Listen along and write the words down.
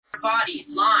bodies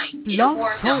lying in a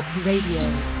war zone.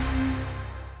 Radio.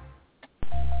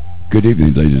 Good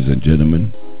evening, ladies and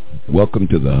gentlemen. Welcome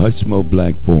to the Hushmo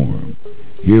Black Forum.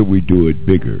 Here we do it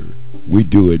bigger, we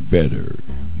do it better,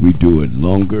 we do it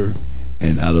longer,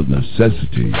 and out of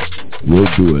necessity, we'll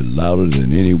do it louder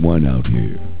than anyone out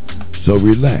here. So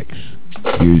relax.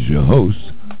 Here's your host,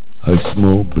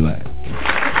 Hushmo Black.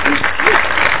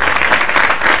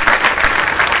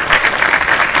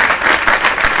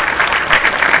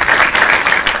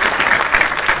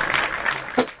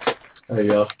 Hey,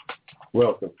 y'all.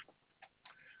 Welcome.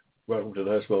 Welcome to the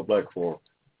Hushmo Black Forum.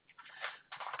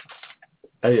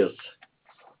 Hey, it's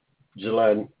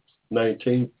July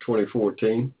 19th,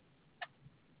 2014.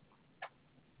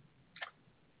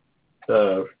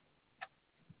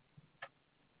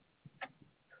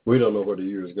 We don't know where the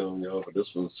year is going, y'all, but this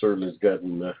one certainly has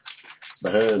gotten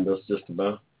behind us just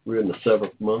about. We're in the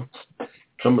 7th month,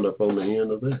 coming up on the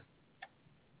end of it.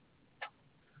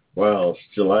 Wow, it's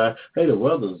July. Hey, the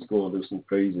weather's going through some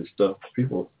crazy stuff.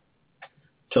 People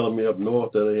telling me up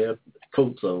north that they had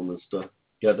coats on and stuff.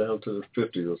 Got down to the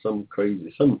 50s or something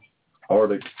crazy. Some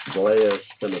Arctic blast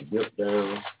kind of dipped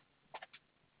down.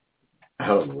 I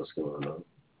don't know what's going on.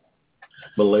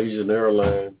 Malaysian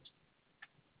Airlines,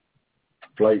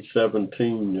 Flight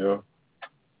 17, y'all,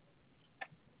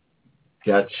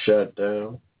 got shut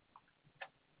down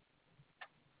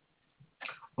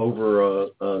over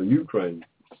Ukraine.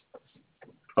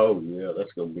 Oh yeah,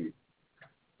 that's gonna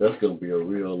be a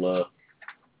real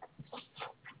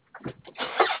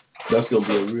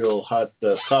hot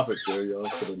topic there,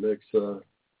 y'all, for the next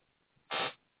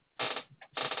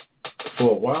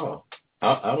for a while.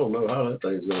 I don't know how that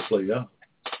thing's gonna play out,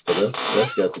 but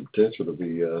that's got the potential to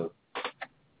be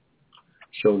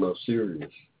shown up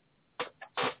serious.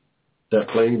 That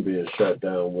plane being shot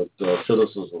down with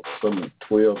citizens of some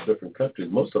 12 different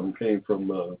countries. Most of them came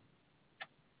from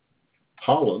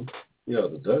Holland. Yeah,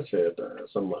 the Dutch had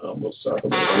some almost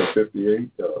 158,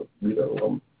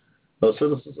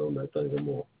 citizens on that thing or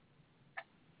more.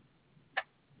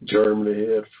 Germany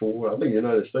had 4. I think the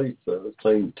United States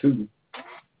claimed 2.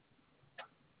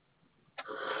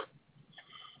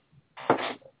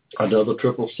 Another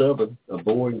 777, a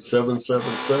Boeing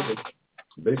 777,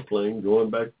 big plane going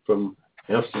back from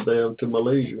Amsterdam to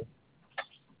Malaysia.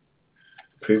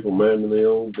 People minding their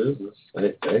own business.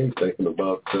 They ain't thinking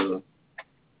about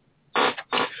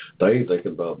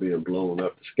being blown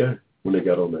out the sky when they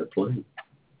got on that plane.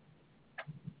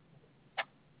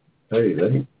 Hey,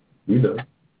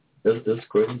 it's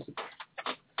crazy.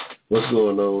 What's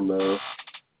going on?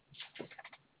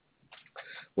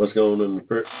 What's going on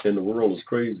in the world is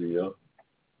crazy, y'all.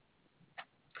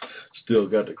 Still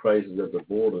got the crisis at the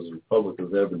borders.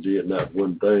 Republicans haven't did not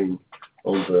one thing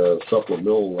on the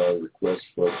supplemental request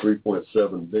for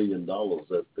 $3.7 billion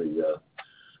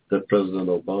that President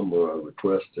Obama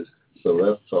requested. So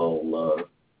that's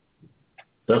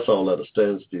all at a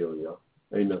standstill, y'all.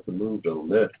 Ain't nothing moved on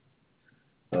that.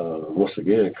 Once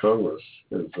again, Congress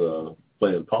is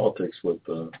playing politics with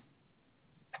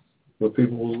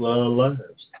people's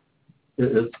lives.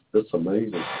 It's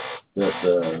amazing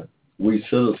that we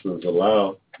citizens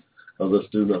allow this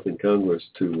do-nothing Congress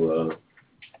to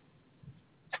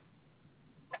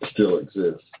still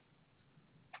exist.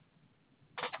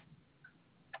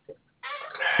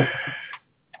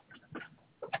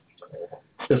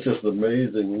 It's just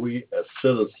amazing we as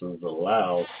citizens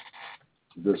allow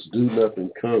this do-nothing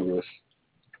Congress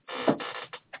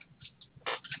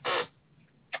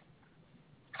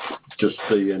to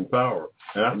stay in power.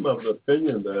 And I'm of the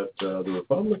opinion that the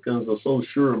Republicans are so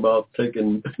sure about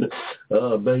maintaining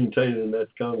that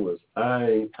Congress.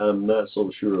 I'm not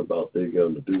so sure about they're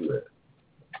going to do that.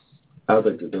 I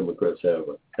think the Democrats have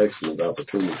an excellent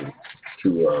opportunity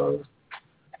to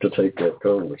take that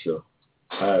Congress. So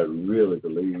I really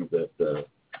believe that the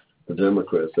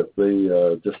Democrats, if they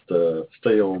just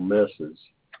stay on message,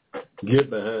 get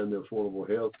behind the Affordable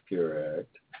Health Care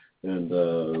Act, and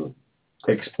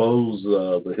expose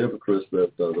the hypocrites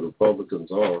that the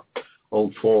Republicans are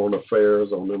on foreign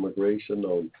affairs, on immigration,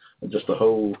 on just a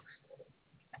whole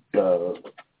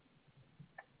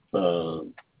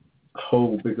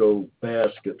big old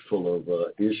basket full of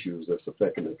issues that's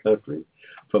affecting the country,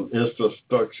 from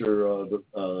infrastructure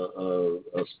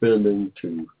spending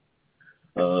to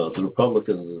the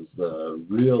Republicans is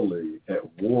really at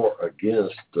war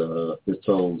against its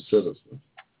own citizens.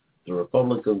 The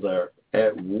Republicans are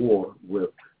at war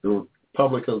with the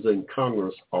Republicans in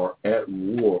Congress are at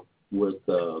war with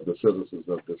the citizens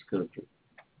of this country.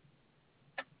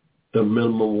 The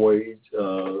minimum wage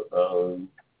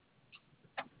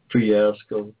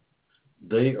fiasco,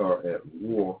 They are at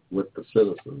war with the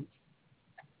citizens.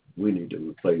 We need to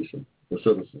replace them. The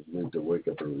citizens need to wake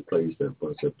up and replace that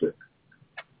bunch up there.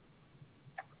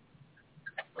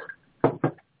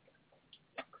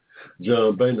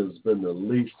 John Boehner has been the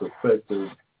least effective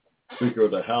Speaker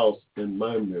of the House in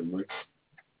my memory.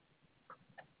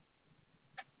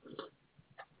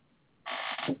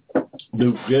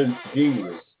 Newt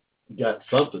Gingrich got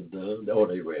something done. Oh,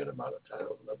 they ran him out of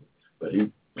town. But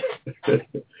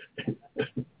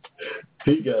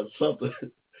he got something.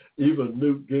 Even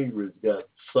Newt Gingrich got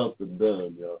something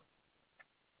done, y'all.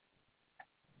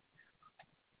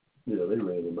 Yeah, they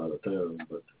ran him out of town,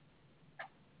 but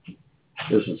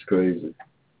this is crazy.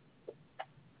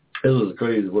 This is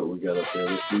crazy what we got up there.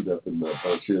 Let's see nothing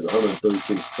about here. The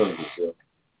 136th Congress, yeah.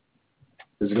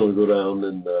 It's going to go down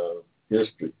in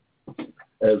history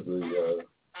as the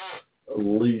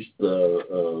least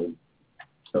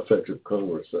effective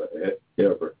Congress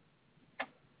ever.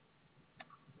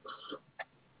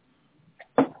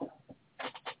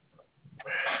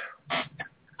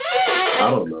 I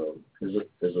don't know. Is it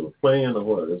a plan or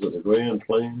what? Is it a grand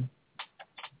plan?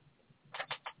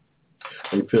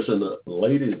 They pissing the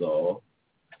ladies off.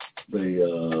 They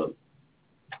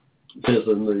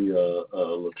pissing the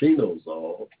Latinos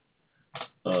off.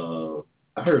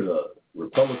 I heard a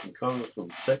Republican congressman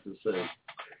from Texas say,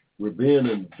 we're being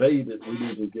invaded. We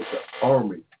need to get the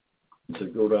army to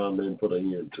go down there and put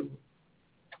an end to it.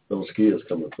 Those kids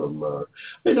coming from,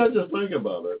 hey, now just think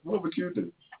about it. What would you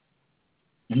do?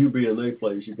 You be in a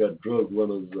place, you got drug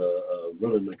runners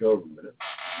running the government,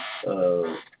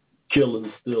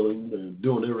 killing, stealing, and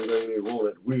doing everything they want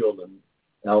at will in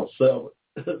El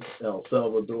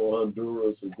Salvador,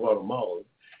 Honduras, and Guatemala,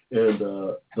 and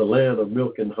the land of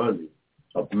milk and honey.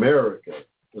 America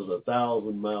is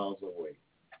 1,000 miles away.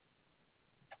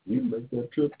 You make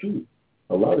that trip too.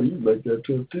 A lot of you make that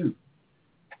trip too.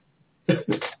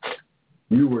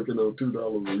 You working on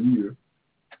 $2 a year.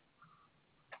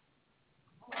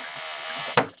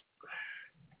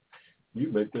 You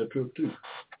make that trip too.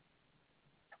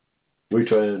 We're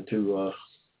trying to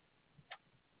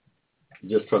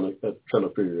just trying to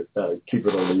figure it out, keep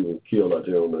it on even keel out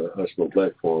here on the Hushmo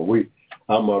Black Forum.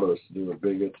 Our motto is to do it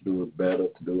bigger, to do it better,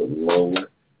 to do it longer.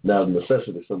 Now, the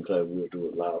necessity sometimes we'll do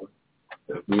it louder.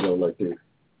 We don't like to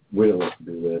do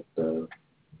that.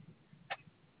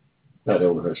 Out here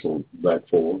on the Hushmo Black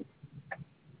Forum.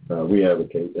 We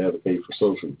advocate for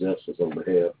social justice on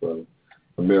behalf of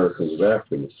Americans of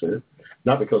African descent.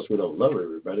 Not because we don't love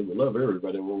everybody. We love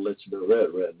everybody. We won't let you know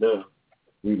that right now.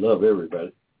 We love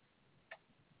everybody.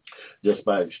 Just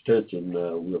by extension,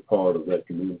 we're part of that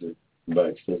community. By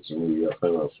extension, we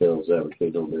find ourselves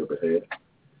advocating on their behalf.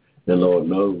 And Lord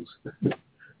knows,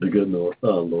 the good Lord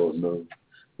knows,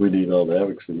 we need all the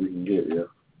advocacy we can get,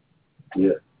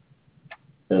 yeah.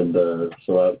 And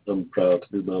so I'm proud to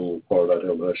do my little part out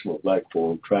here on the Hushmo Black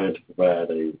Forum, trying to provide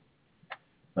a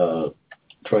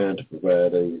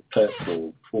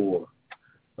platform for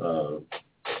the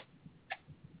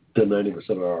 90%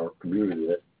 of our community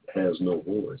that has no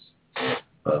voice,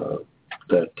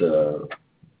 that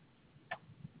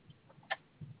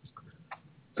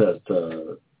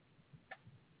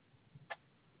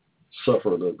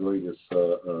suffer the greatest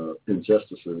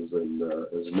injustices and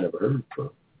is never heard from.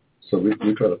 So we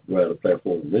try to provide a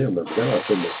platform for them. And God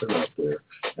sent out there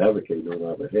advocating on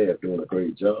our behalf, doing a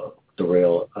great job. The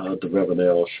Reverend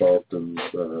Al Sharptons,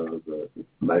 the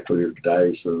Michael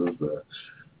Dyson,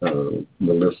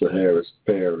 Melissa Harris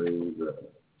Perry,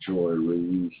 Joy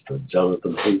Reeves,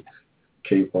 Jonathan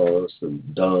Capars,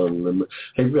 and Don Lemon.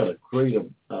 Hey, we got a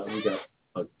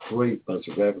great bunch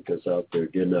of advocates out there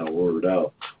getting our word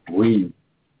out. We,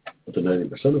 the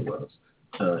 90% of us,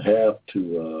 have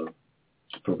to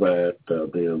provide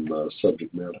them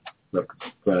subject matter. We have to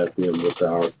provide them with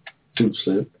our 2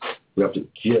 cents. We have to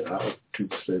get our 2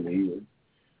 cents in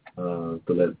to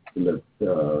let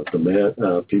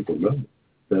people know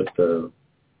that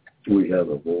we have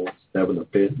a voice, have an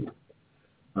opinion,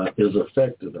 is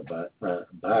affected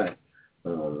by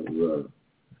the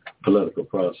political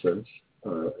process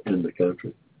in the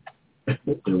country. And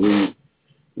we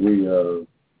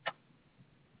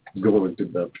going to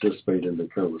participate in the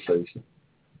conversation.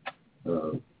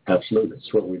 Absolutely.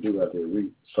 It's what we do out here. We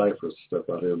cipher stuff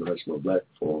out here in the Hushmo Black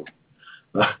Forum.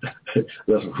 That's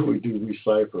what we do. We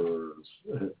cipher,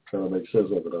 trying to make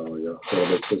sense of it all, y'all. Trying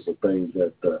to make sense of things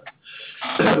that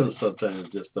sometimes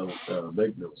just don't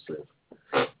make no sense.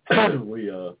 We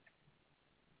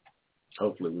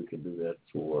hopefully we can do that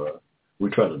we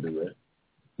try to do that.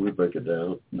 We break it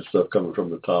down. The stuff coming from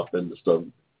the top and the stuff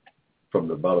from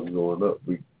the bottom going up,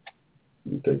 we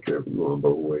take care of it going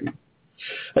both ways.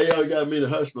 Hey, y'all got me to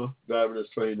Hushmo driving this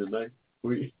train tonight.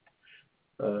 There's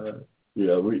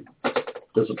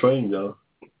a train, y'all.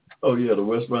 Oh, yeah, the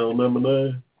westbound number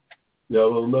 9.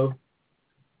 Y'all don't know?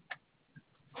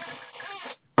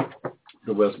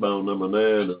 The westbound number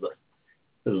 9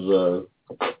 is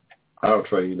our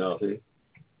train out here.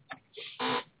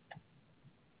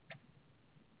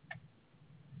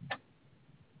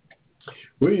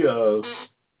 We, the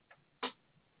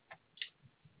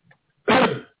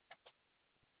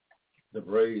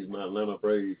Braves, my Atlanta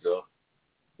Braves,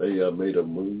 they made a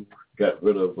move, got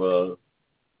rid of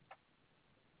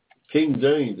King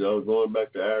James, going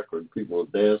back to Akron. People are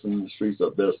dancing in the streets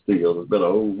up there still. It's been a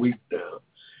whole week now,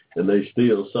 and they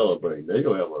still celebrate. They're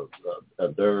going to have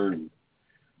a darn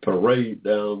parade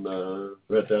down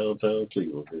right downtown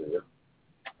Cleveland. Yeah.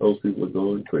 Those people are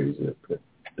going crazy up there.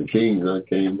 The Kings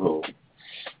came home.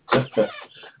 I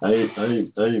ain't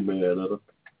mad at them.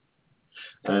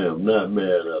 I am not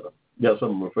mad at them. Got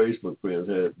some of my Facebook friends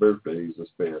had birthdays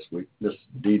this past week. Miss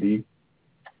Dee Dee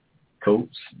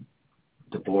Coates,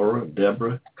 Deborah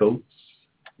Coates,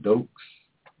 Dokes.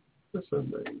 What's her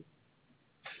name?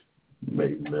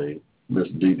 Maiden name. Miss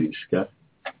Dee Dee Scott.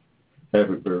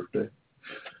 Happy birthday.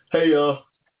 Hey, y'all.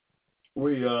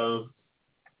 It's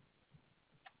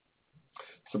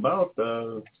about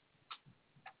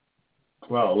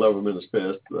 11 minutes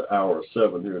past the hour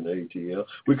 7 here in the ATL.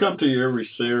 We come to you every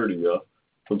Saturday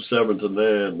from 7 to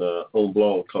 9 on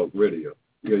Blog Talk Radio.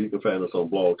 Yeah, you can find us on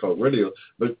Blog Talk Radio.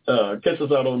 But catch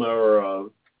us out on our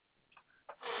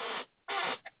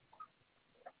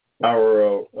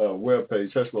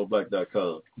webpage,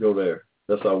 HushmoBlack.com. Go there.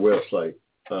 That's our website.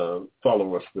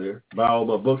 Follow us there. Buy all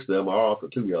my books there. I'm an author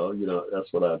too, y'all. You know,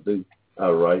 that's what I do. I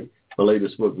write. My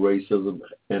latest book, Racism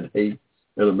and Hate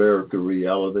in American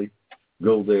Reality.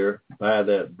 Go there, buy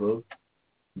that book,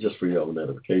 just for your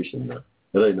notification now.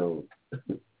 It ain't no,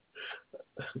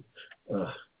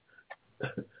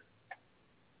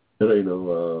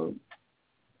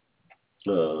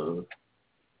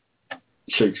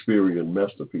 Shakespearean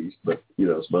masterpiece, but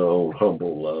it's my own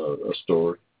humble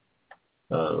story,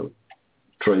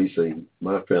 tracing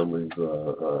my family's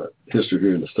history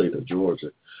here in the state of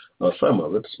Georgia. Some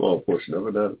of it, a small portion of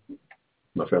it, not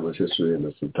my family's history in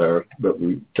its entirety, but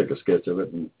we take a sketch of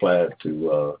it and apply it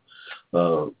to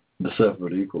the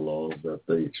separate equal laws that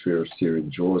they experienced here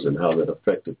in Georgia and how that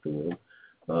affected them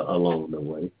along the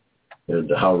way,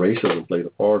 and how racism played a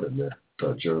part in that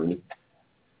journey.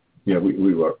 Yeah,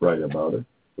 we write about it.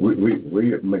 We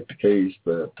make the case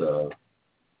that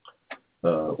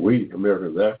we,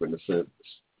 Americans of African descent,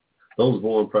 those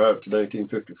born prior to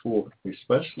 1954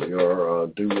 especially are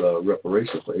due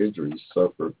reparations for injuries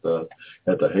suffered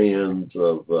at the hands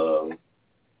of a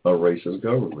racist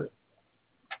government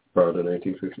prior to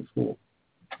 1954.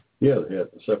 Yeah, they had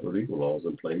the separate equal laws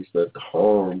in place that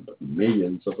harmed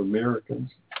millions of Americans,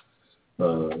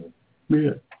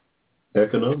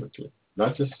 economically.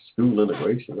 Not just school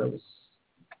integration, that was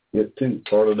it too,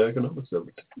 part of the economics of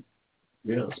it.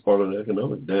 Yeah, it's part of the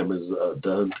economic damage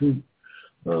done too.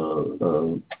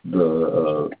 The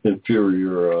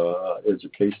inferior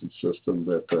education system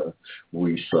that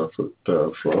we suffered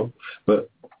from, but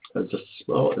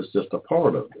it's just a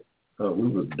part of it. We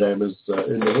were damaged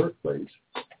in the workplace.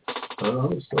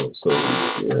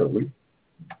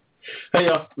 Hey,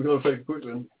 we're going to take a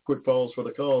quick pause for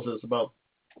the calls. It's about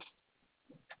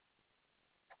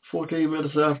 14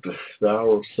 minutes after the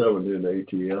hour of 7 in the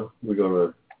ATL. We're going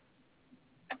to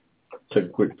take a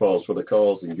quick pause for the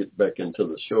calls and get back into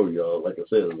the show, y'all. Like I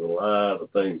said, there's a lot of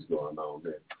things going on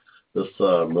there. This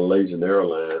Malaysian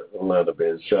airline has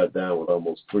been shot down with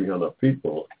almost 300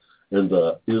 people in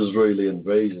the Israeli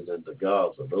invasion into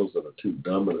Gaza. Those are the two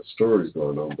dominant stories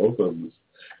going on. Both of them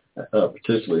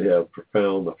potentially have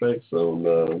profound effects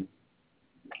on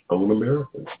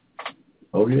Americans.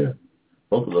 Oh, yeah.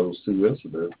 Both of those two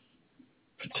incidents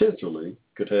potentially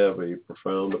could have a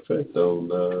profound effect on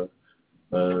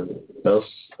us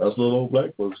little old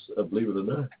black folks, believe it or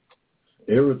not.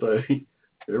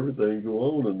 Everything go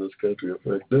on in this country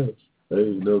affect us. There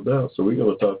ain't no doubt. So we're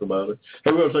going to talk about it.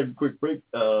 Hey, we're going to take a quick break.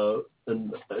 In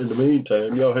the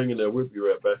meantime, y'all hang in there. We'll be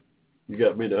right back. You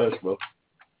got me to Hushmo.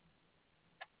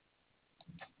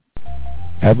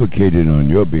 Advocated on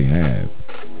your behalf,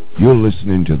 you're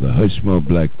listening to the Hushmo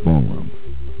Black Forum.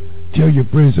 Tell your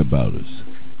friends about us.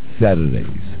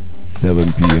 Saturdays,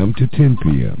 7 p.m. to 10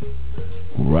 p.m.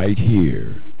 right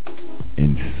here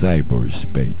in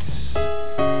cyberspace.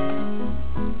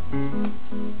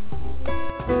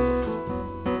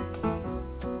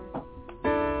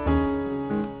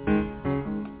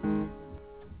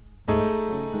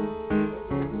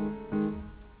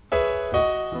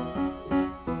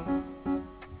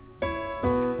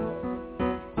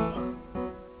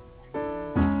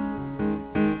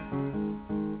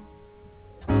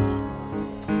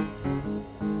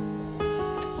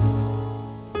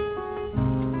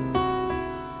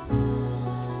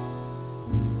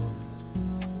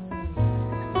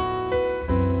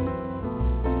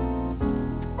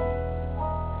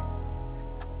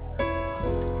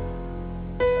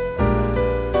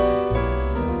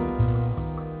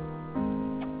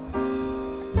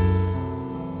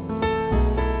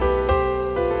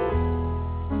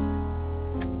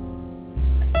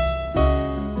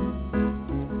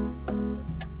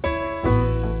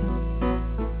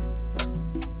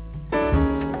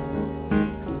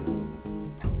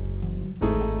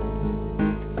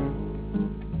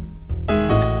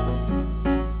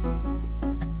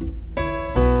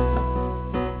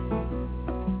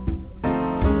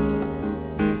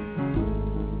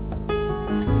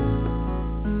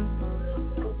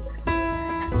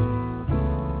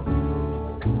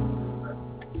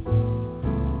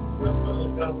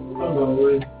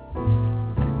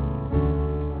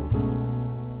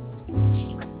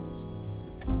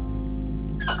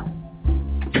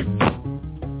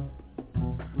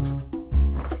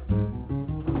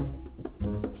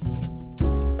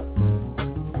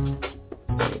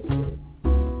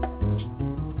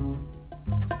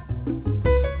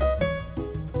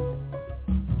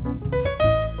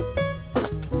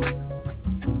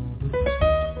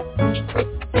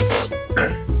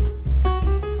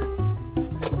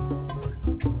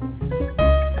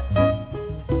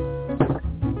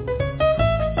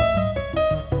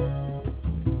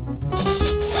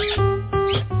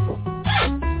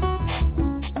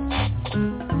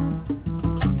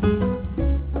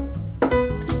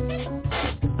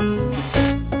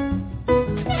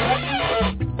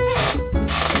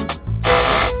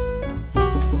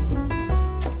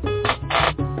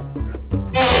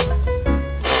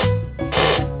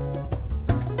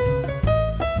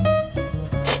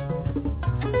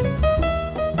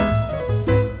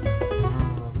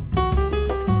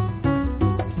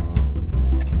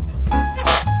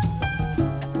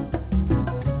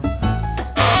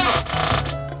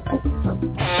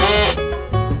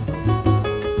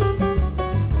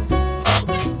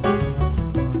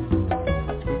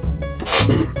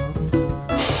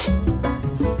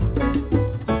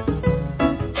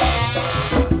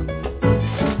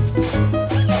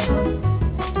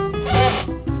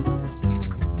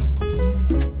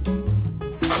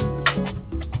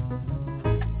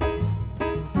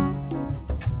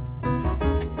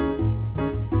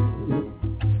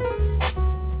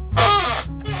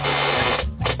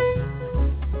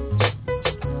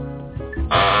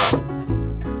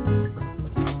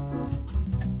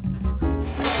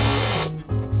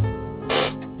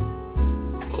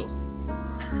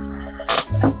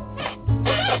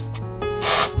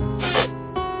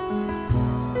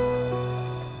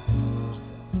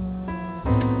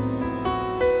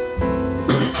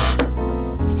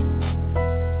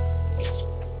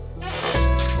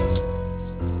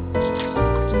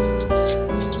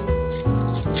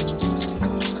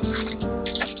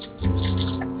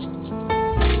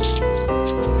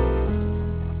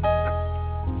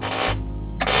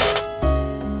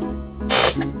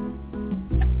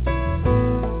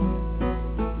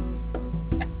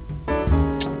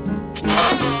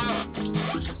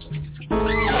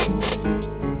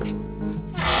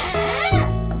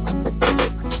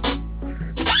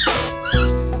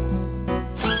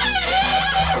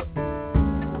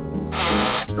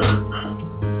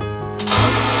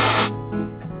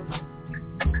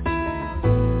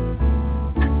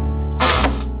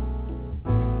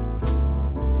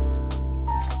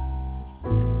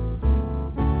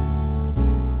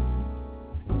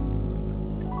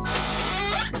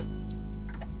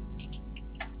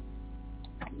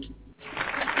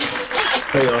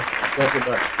 Hey, welcome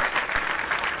back.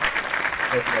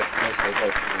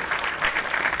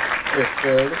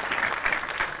 It's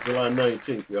July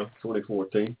 19th, y'all,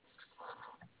 2014.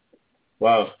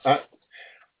 Wow. How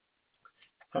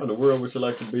in the world would you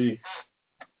like to be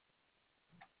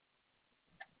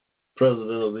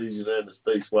president of the United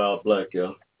States while black,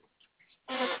 y'all?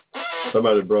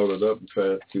 Somebody brought it up and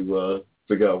tried to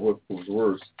figure out what was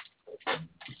worse,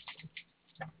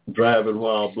 driving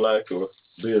while black or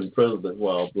being president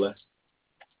while black.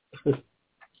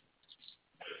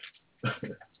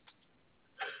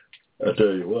 I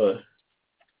tell you what,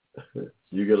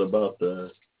 you get about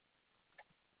the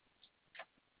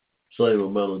same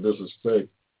amount of disrespect.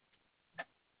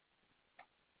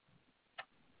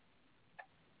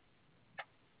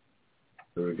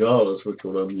 Regardless which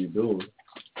one of you doing,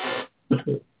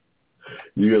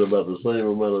 you get about the same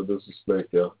amount of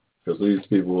disrespect, y'all. Because these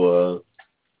people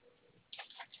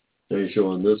ain't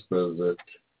showing this president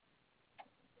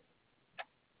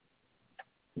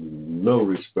no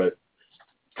respect.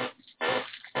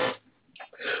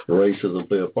 Racism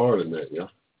play a part in that, yeah.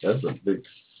 That's a big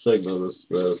segment of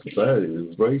this society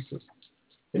is racist.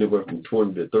 Anywhere from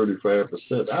 20 to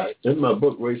 35%. In my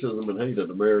book, Racism and Hate, An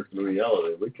American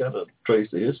Reality, we kind of trace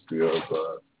the history of,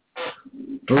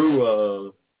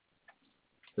 through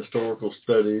historical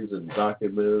studies and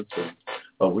documents,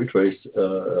 and we trace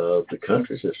the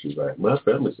country's history back, my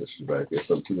family's history back there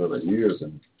some 200 years,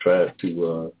 and tried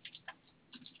to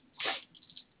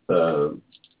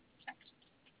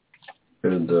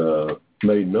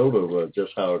made note of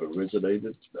just how it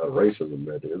originated, racism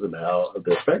that is, and how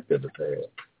the effect that it had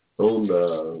on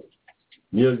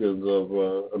millions of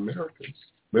Americans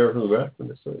of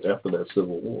African after that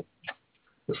Civil War.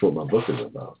 That's what my book is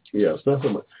about. Yeah, it's not so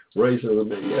much racism.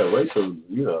 Yeah, racism,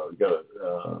 you know,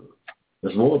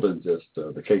 it's more than just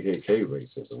the KKK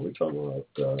racism. We're talking about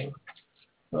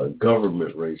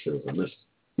government racism.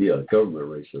 Government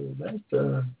racism.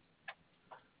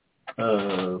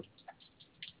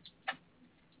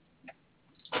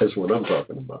 That's what I'm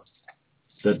talking about.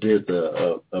 That did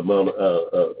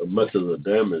much of the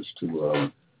damage to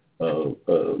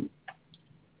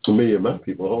me and my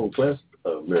people, a whole class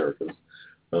of Americans,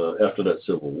 after that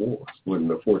Civil War, when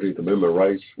the 14th Amendment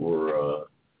rights were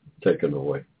taken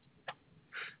away.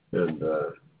 And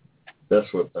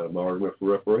that's what my argument for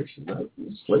reparations.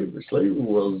 Slavery. Slavery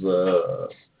was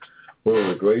one of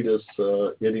the greatest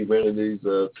inhumanities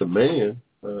to man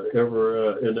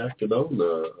ever enacted on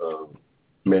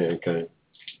mankind.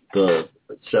 The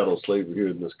chattel slavery here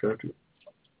in this country.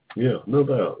 Yeah, no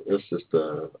doubt. It's just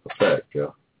a fact, yeah.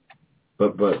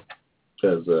 But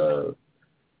as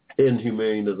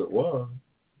inhumane as it was,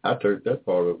 I turned that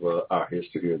part of our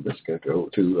history here in this country over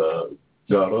to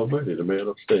God Almighty, the man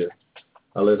upstairs.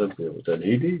 I let him deal with that. And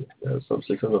he did. Some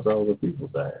 600,000 people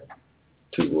died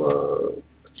to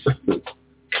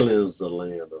cleanse the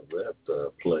land of that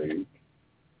plague.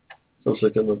 Some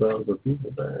 600,000 people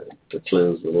died to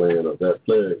cleanse the land of that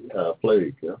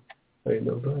plague. Yeah, ain't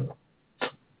no doubt.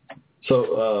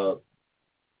 So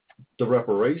the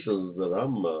reparations that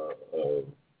I'm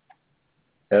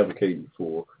advocating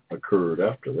for occurred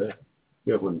after that.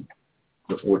 Yeah, when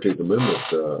the 14th Amendment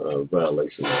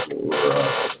violations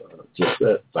were just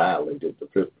that, violated the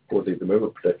 14th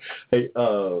Amendment. Hey,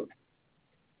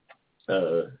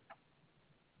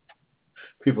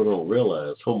 people don't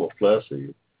realize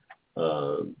homoplasty.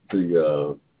 One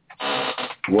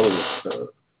of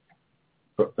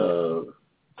the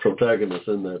protagonists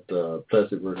in that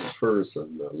Plessy versus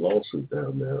Ferguson lawsuit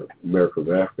down there, America of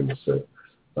Africans,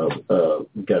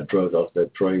 got drugged off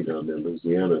that train down there in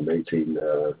Louisiana in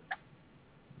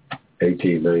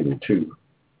 1892.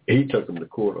 He took them to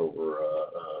court over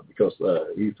because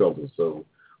he felt as though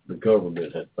the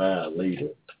government had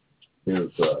violated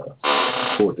his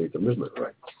 14th Amendment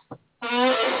rights.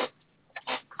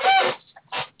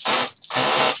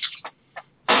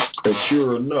 And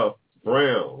sure enough,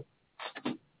 Brown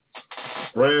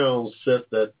set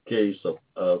that case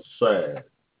aside.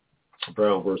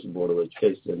 Brown versus Board of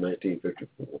Education in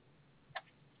 1954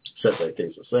 set that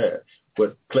case aside.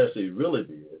 What Plessy really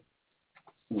did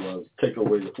was take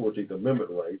away the 14th Amendment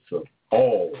rights of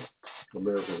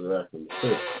African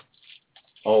descent,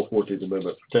 all 14th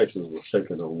Amendment protections were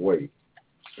taken away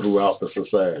throughout the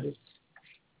society.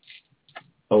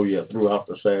 Oh, yeah, throughout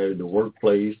the society, the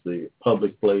workplace, the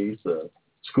public place,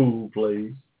 school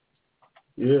place.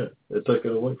 Yeah, they took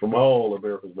it away from all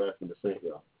Americans of African descent,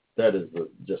 y'all. That is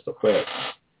just a fact.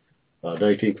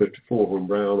 1954, when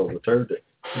Brown overturned it.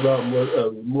 Brown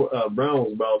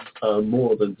was about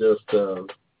more than just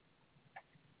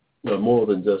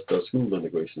school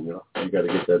integration, y'all. You got to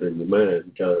get that in your mind.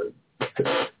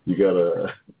 You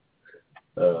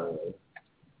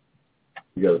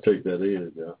got to take that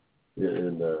in, y'all.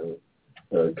 And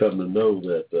come to know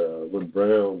that when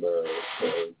Brown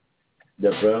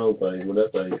that Brown thing, when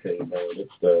that thing came down, it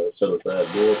set aside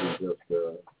more than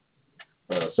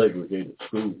just segregated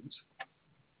schools.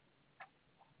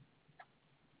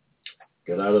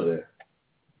 Get out of there.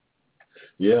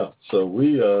 Yeah, so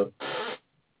we but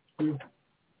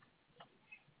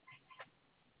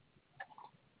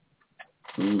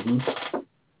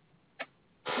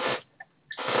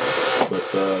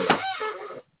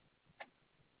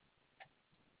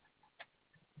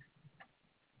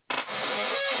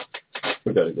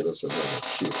we got to get us another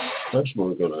chair. Actually,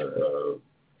 we're going to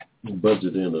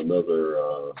budget in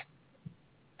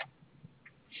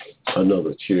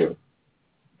another chair.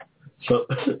 So,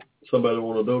 somebody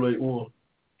want to donate one?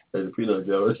 Hey, the peanut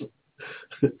gallery.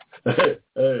 hey,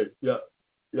 y'all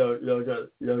got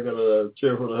a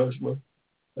chair for the Hushmo?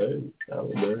 Hey,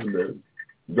 man,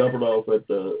 drop it off at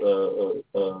the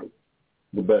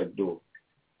back door.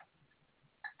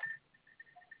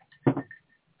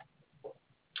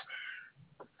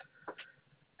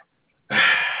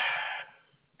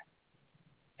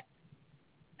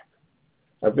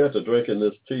 I've got to drink in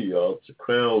this tea, y'all. It's a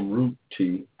crown root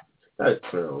tea. Not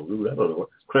crown root, I don't know.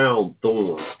 Crown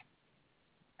thorn.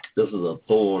 This is a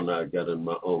thorn I got in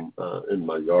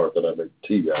my yard that I make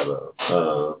tea out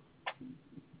of.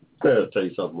 That'll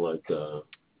taste something like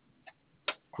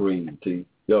green tea.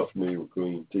 Y'all familiar with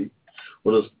green tea?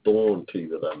 Well, this thorn tea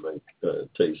that I make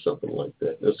tastes something like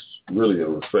that. It's really a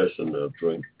refreshing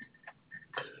drink.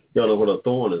 Y'all know what a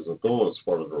thorn is? A thorn is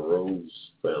part of the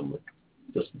rose family,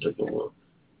 this particular one.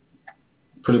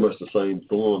 Pretty much the same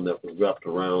thorn that was wrapped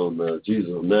around Jesus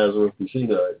of Nazareth. You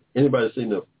seen anybody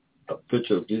seen a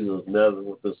picture of Jesus of Nazareth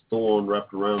with this thorn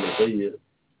wrapped around his head?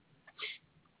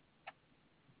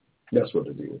 That's what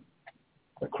it is.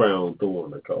 A crown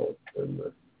thorn, they call it. And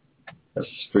that's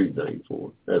a street name for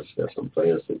it. That's some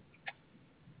fancy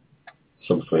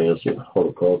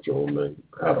horticultural name.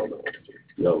 I don't know what it is.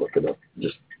 Y'all look it up.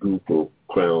 Just Google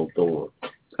crown thorn.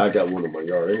 I got one in my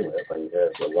yard anyway. I think it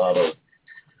has a lot of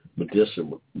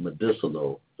medicinal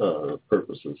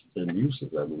purposes and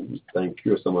uses. I mean, you can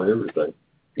cure some of everything.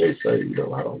 They say, I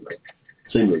don't know.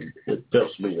 It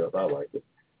fills me up. I like it.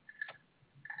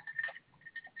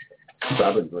 So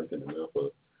I've been drinking it now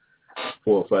for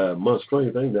 4 or 5 months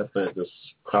straight. That thing just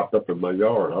popped up in my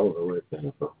yard. I don't know where it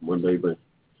came from. One day,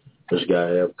 this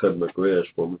guy had cut my grass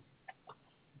for me.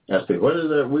 I said, what is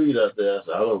that weed out there? I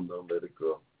said, I don't know. Let it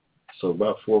go. So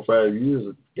about 4 or 5 years,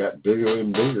 it got bigger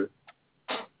and bigger.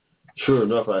 Sure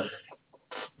enough, I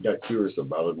got curious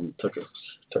about it and took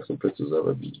some pictures of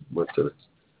it and went to the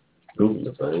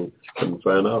Google thing. Couldn't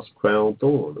find out it's crown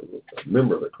thorn. It was a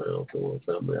member of the crown thorn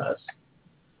family.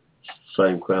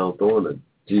 Same crown thorn that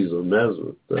Jesus of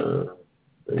Nazareth.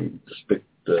 They just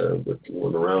picked the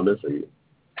one around this head.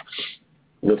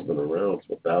 It's been around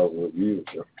for thousands of years.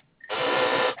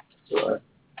 So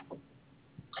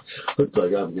looks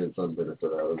like I'm getting some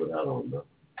benefit out of it. I don't know.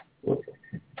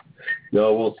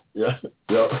 Y'all want,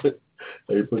 y'all,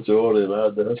 hey, put your order in.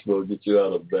 I'll Hushmo get you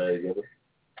out of the bag of it.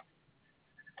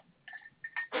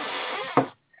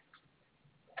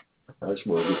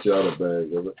 Hushmo get you out of the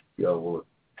bag of it. Y'all want to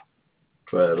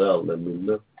try it out, let me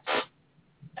know.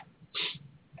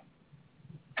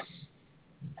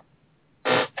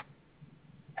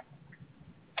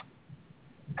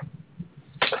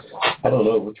 I don't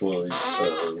know which one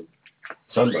of these.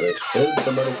 Somebody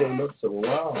came up and said,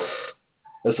 wow,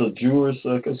 that's a Jewish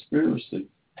conspiracy.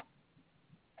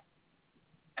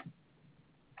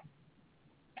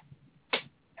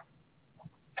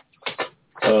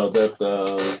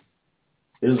 That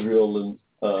Israel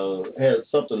had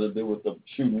something to do with the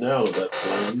shooting out of that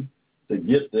plane to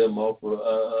get them off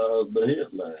of the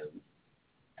headlines.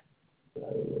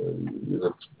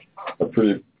 A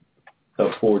pretty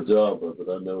poor job of it.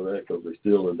 I know that because they're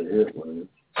still in the headlines.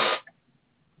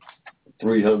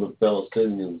 300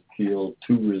 Palestinians killed,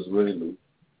 2 Israelis.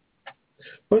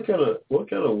 What kind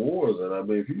of war is that? I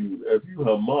mean, if you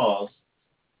Hamas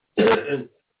and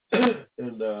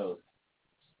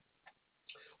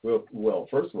Well,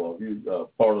 first of all, if you're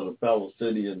part of the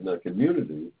Palestinian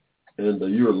community, and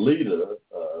your leader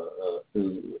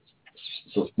is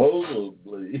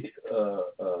supposedly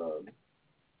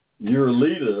your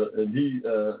leader, and he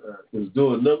is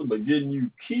doing nothing but getting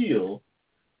you killed,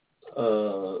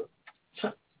 and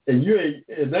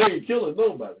they ain't killing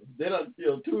nobody. They done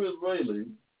killed 2 Israelis,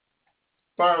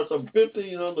 fired some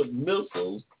 1,500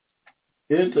 missiles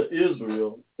into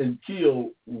Israel and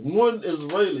killed 1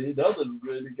 Israeli. The other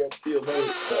Israeli got killed by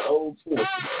the whole force.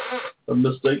 A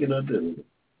mistaken identity.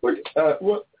 What?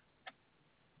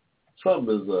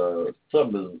 Something is.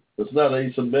 It's not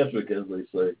asymmetric, as they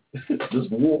say. This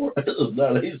war is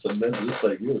not asymmetric. It's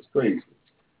like it's crazy.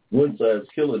 One side's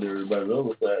killing everybody, the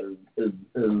other side is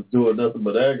doing nothing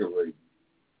but aggravating.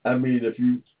 I mean, if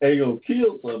you ain't gonna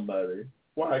kill somebody,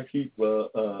 why keep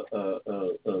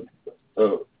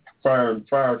firing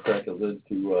firecrackers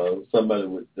into somebody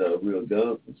with real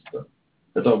guns and stuff?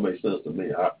 That don't make sense to me.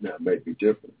 Now, it may be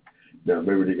different. Now,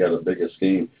 maybe they got a bigger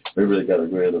scheme. Maybe they got a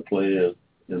grander plan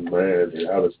in mind. And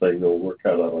how this thing gonna work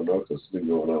out, I don't know, because it's been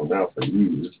going on now for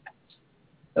years,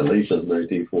 at least since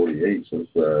 1948, since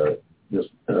the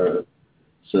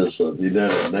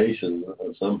United Nations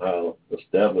somehow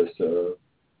established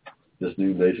this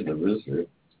new nation of Israel.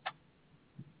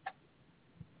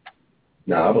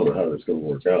 Now, I don't know how this is going to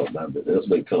work out. There's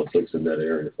been conflicts in that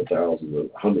area for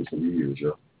hundreds of years,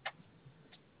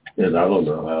 and I don't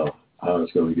know how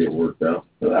it's going to get worked out.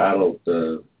 But I don't.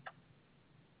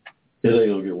 It ain't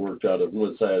going to get worked out if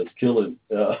one side is killing,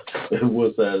 and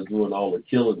one side is doing all the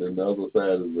killing, and the other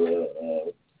side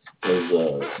is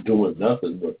doing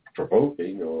nothing but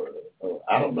provoking, or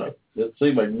I don't know. It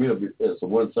seems like it's a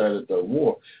one-sided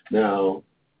war. Now,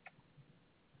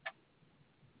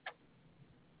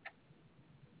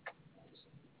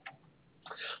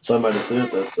 somebody said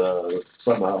that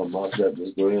somehow Hamas got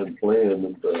this grand plan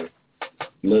and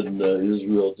letting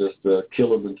Israel just kill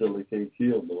them until they can't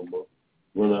kill no more,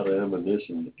 run out of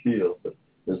ammunition to kill. But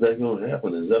is that going to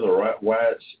happen? Is that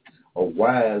a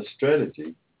wise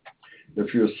strategy?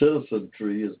 If your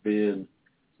citizenry is being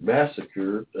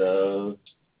massacred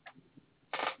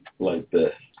like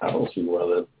that, I don't see why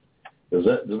that is.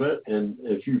 That and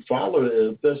if you follow it,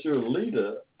 if that's your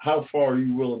leader, how far are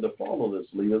you willing to follow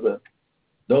this leader that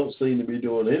don't seem to be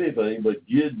doing anything but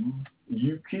getting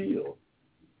you killed?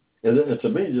 And to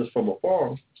me, just from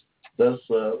afar, that's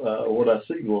what I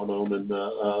see going on in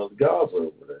Gaza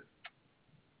over there.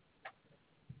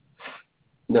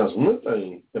 Now, it's one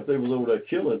thing if they was over there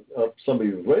killing some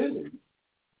Israelis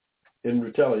in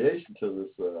retaliation to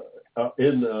this,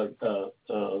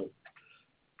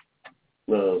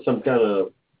 some kind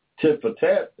of tit for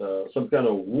tat, some kind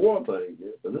of war thing.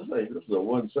 Yeah? But this is a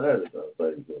one-sided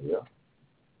thing. Yeah,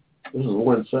 this is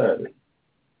one-sided.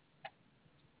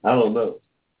 I don't know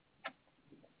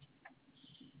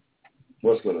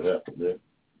what's going to happen there.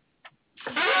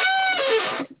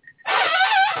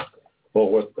 Or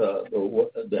what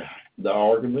the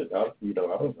argument? I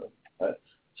don't know.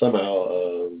 Somehow,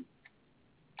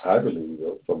 I believe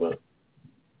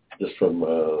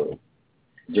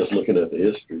just looking at the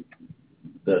history,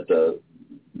 that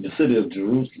the city of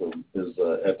Jerusalem is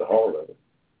at the heart of it.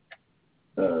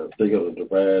 They're going to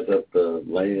divide up the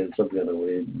land some kind of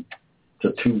way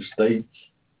to 2 states.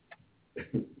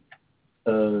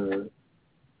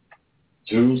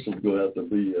 Jerusalem's going to have to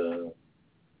be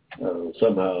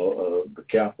somehow the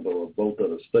capital of both of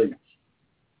the states.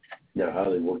 Now, how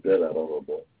they work that out, I don't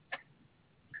know.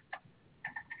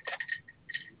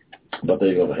 But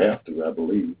they're going to have to, I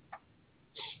believe.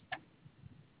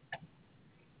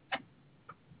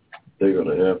 They're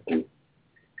going to have to.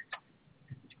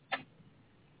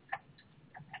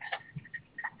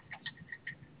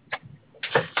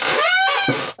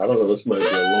 I don't know, this might be a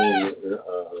long,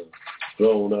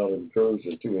 drawn-out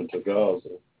incursion, too, into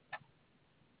Gaza.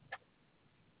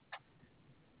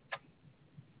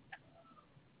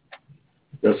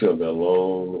 That's going to be a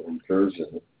long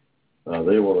incursion.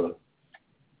 They want to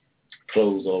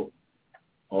close off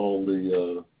all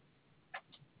the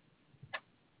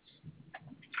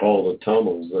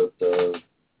tunnels that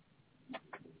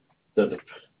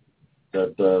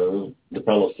the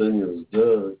Palestinians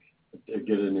dug to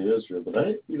get into Israel. But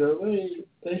they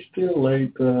still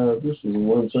ain't. This is a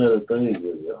one-sided thing.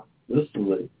 This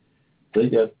is they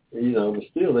got, but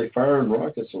still they firing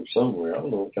rockets from somewhere. I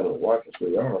don't know what kind of rockets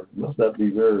they are. It must not be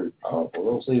very powerful. They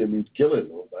don't seem to be killing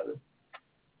nobody.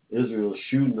 Israel's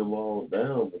shooting them all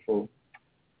down before.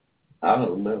 I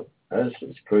don't know. That's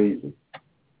just crazy.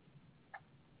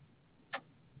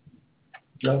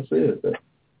 I said that.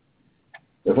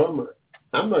 If I'm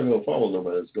not going to follow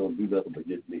nobody that's going to do nothing but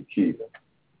get me killed.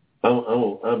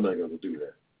 I'm not going to do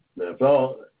that. Now,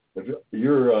 if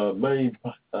your main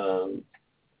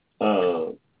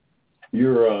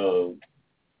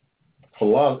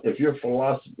if your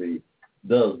philosophy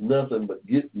does nothing but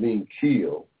get me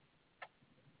killed,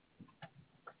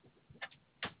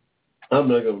 I'm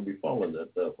not going to be following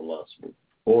that philosophy,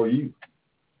 or you.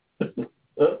 I'm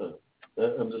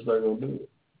just not going to do it.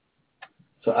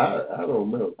 So I don't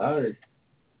know. I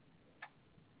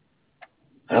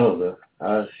don't know.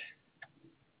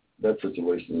 That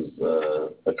situation is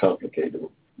a complicated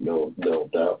one. No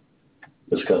doubt.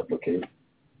 It's complicated.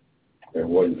 It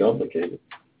wasn't complicated.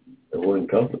 It wasn't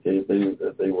complicated.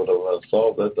 They would have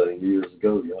solved that thing years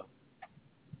ago, y'all.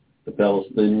 The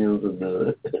Palestinians and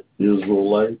the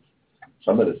Israelites.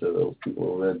 Somebody said those people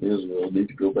over in Israel need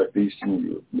to go back to Eastern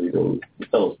Europe. Leave those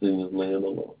Palestinians land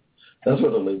alone. That's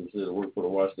what the lady said. It worked for the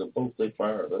Washington Post. They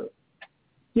fired her.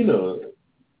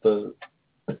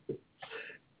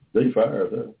 They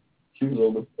fired her. She was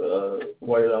on the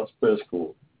White House press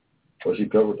corps. Well, she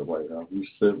covered the White House. You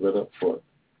sit right up front.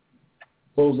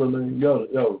 What was her name? Yo,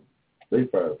 they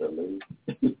fired that lady.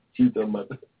 She done my...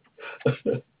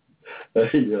 Hey, I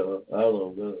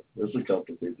don't know. It's a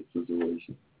complicated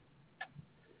situation.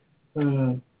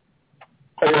 Hey,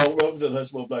 welcome to the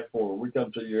Hushmo Black Forum. We come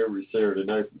to you every Saturday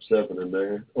night from 7 in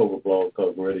there over Blog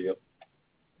Talk Radio.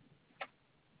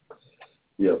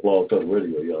 Yeah, Blog Talk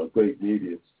Radio, y'all. Great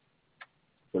media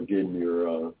for getting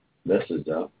your message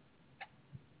out.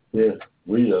 Yeah,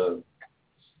 we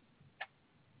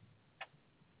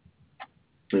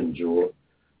enjoy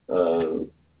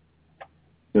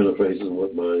interfacing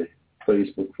with my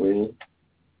Facebook friends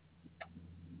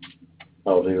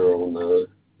out here on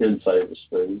inside the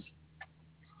space.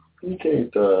 You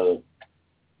can't,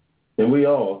 and I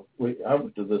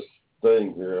went to this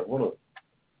thing here. I want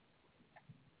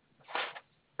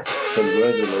to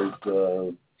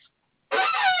congratulate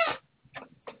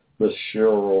Miss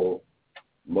Cheryl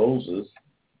Moses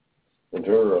and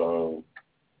her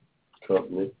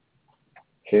company,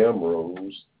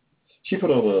 Camrose. She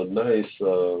put on a nice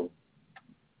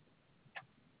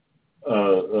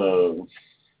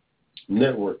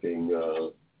networking,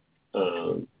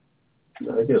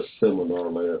 I guess, seminar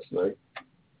last night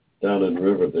down in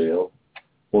Riverdale.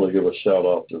 I want to give a shout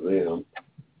out to them.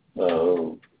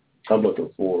 I'm looking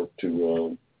forward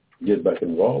to get back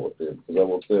involved with them because I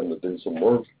want them to do some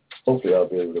work. Hopefully I'll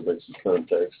be able to make some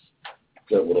contacts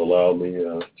that would allow me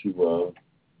to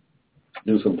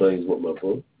do some things with my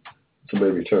book, to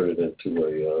maybe turn it into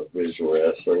a visual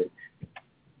essay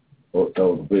or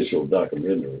a visual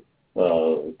documentary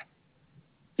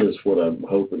is what I'm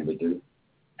hoping to do.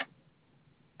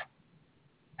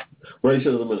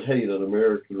 Racism and Hate, an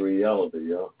American Reality,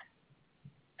 y'all.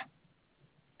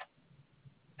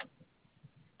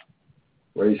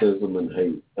 Racism and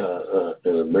Hate,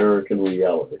 an American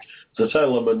Reality. It's the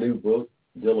title of my new book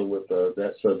dealing with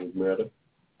that subject matter.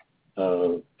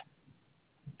 To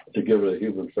give it a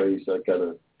human face, I kind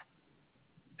of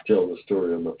tell the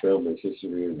story of my family's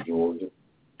history in Georgia.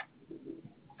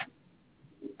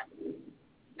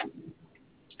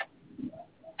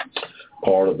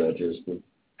 Part of that history,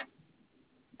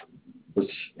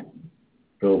 which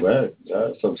go back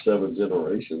some 7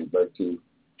 generations back to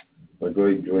my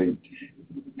great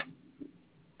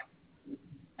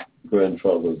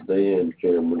grandfather's Dan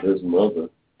Cameron, his mother.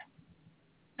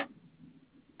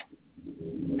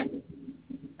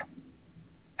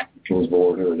 She was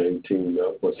born here in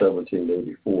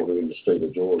 1784 here in the state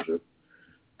of Georgia.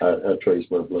 I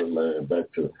traced my bloodline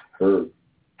back to her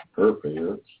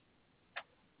parents.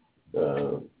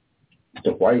 The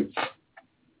white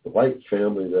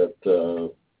family that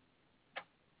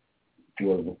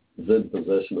was in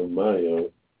possession of my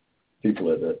people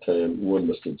at that time, one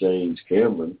Mr. James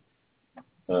Cameron,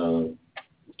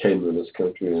 came to this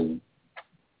country in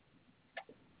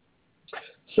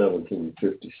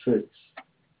 1756.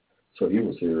 So he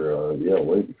was here,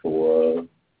 way before.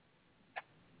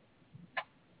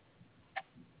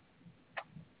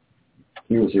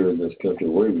 He was here in this country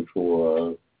way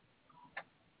before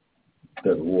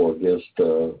that war against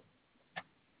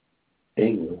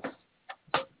England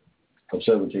of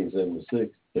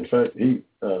 1776. In fact,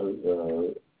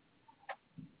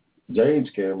 James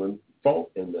Cameron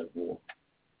fought in that war.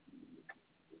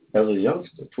 As a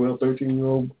youngster, 12,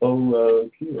 13-year-old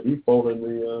kid, he fought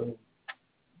in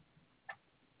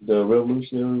the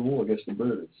Revolutionary War against the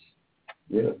British.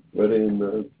 Yeah, right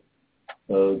in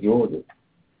Georgia.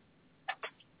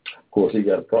 Of course, he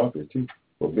got property too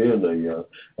for being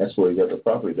that's where he got the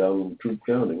property down in Troup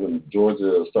County when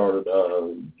Georgia started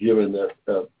giving that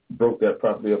broke that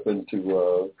property up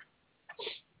into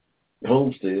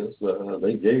homesteads.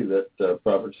 They gave that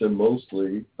property to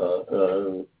mostly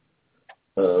the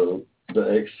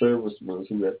ex-servicemen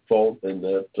who had fought in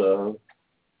that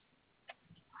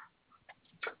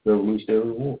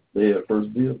Revolutionary War. They had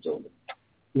first dibs on it.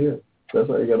 Yeah, that's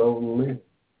how they got over the land.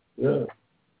 Yeah.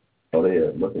 Oh, they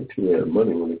had money too. They had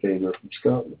money when they came up from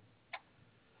Scotland.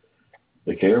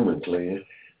 The Cameron clan,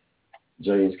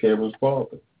 James Cameron's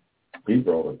father, he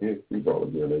brought them here. He brought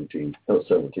them here in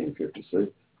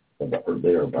 1756, about or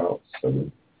thereabouts. I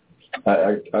mean,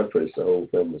 I traced the whole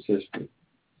family's history.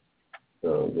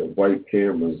 The white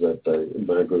Camerons that they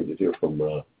migrated here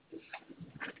from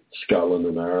Scotland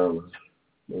and Ireland.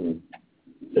 And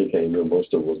they came here.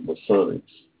 Most of it was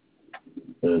Masonics,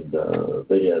 and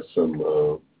they had some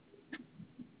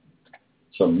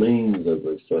means, as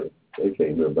they say. They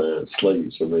came here buying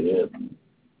slaves, so they had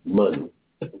money.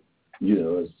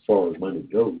 As far as money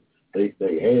goes, they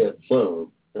had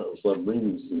some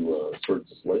means to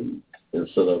purchase slaves and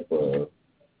set up, a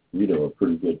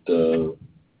pretty good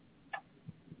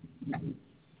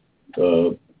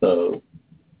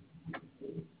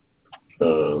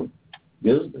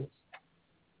business.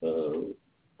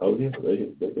 They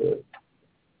had.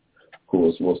 Of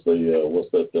course, once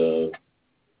that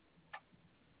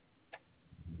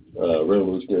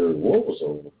Revolutionary War was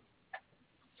over,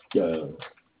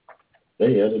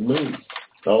 they had it made.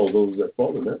 All those that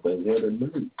fought in that thing had it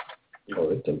made. Oh,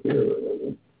 they took care of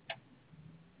it.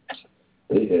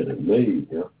 They had it made,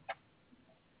 yeah.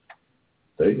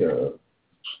 They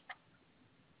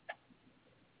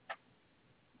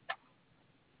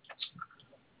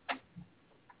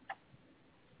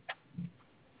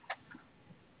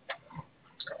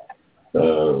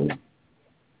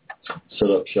set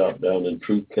up shop down in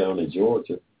Troup County,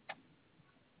 Georgia.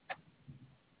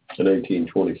 In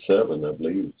 1827, I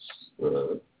believe,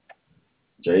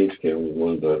 James Cameron was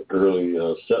one of the early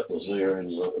settlers there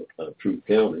in Troup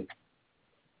County.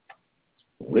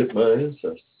 With my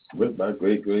ancestors, with my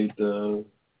great granddaddy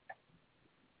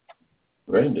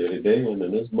Dan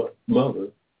and his mother,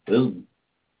 his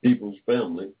people's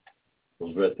family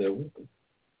was right there with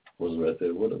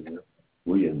them. Yeah.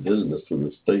 We indigenous to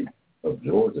the state of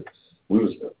Georgia.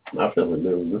 My family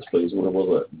lived in this place when it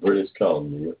was a British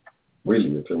colony. Yeah.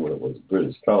 Really, until when it was a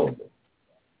British colony.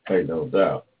 Hey, no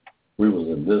doubt. We was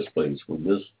in this place when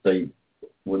this thing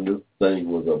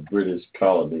was a British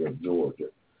colony of Georgia.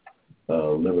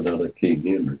 Living under King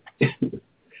Henry.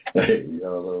 Hey,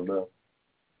 y'all don't know.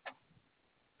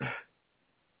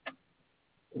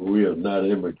 We are not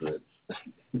immigrants.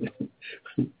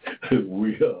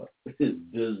 We are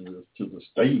indigenous to the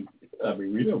state. I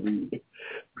mean, we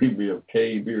may have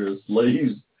came here as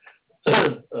slaves.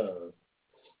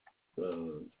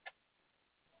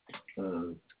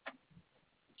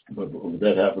 But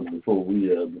that happened before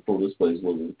before this place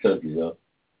was a country.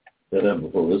 That happened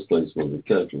before this place was a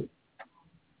country.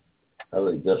 I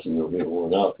think Justin's gonna get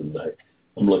worn out tonight.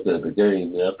 I'm looking at the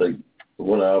game, and I think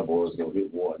one of our boys is gonna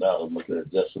get worn out. I'm looking at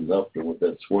Justin Upton with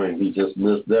that swing. He just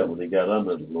missed that when he got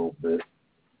under it a little bit.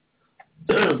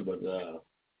 But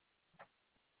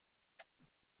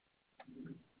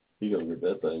he's gonna get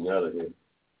that thing out of here.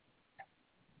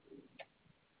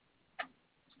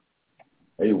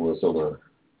 He was on a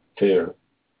tear.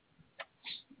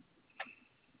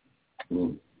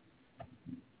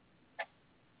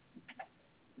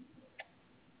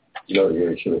 Oh,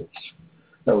 yeah, sure.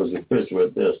 That was your pitch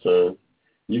right there, son.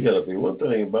 You got to be one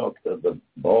thing about the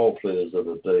ball players of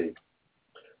the day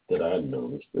that I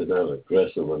noticed. They're not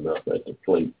aggressive enough at the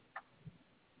plate.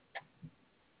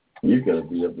 You got to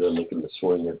be up there looking to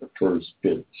swing at the first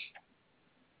pitch.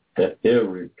 At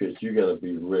every pitch, you got to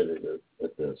be ready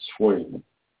at that swing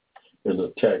and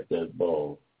attack that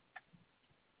ball.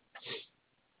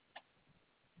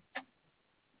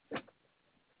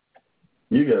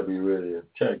 You got to be ready to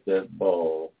attack that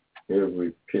ball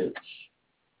every pitch.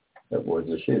 That boy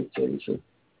just hit, Jason.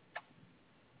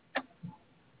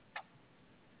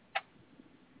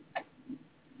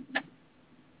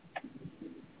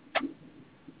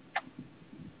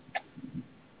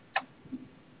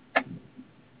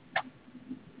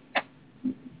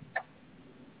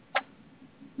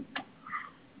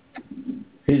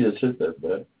 He just hit that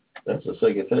bat. That's the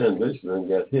second time Michigan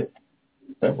got hit.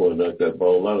 That boy knocked that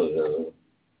ball out of there.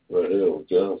 Right here with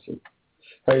Johnson.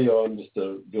 Hey, y'all, I'm just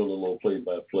doing a little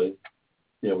play-by-play.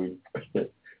 Yeah, we do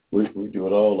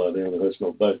it all out there in the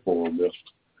Hushmo platform.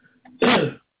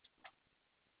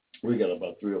 We got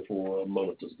about 3 or 4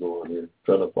 monitors going here,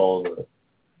 trying to follow the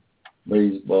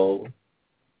baseball,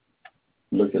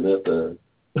 looking at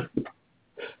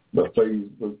my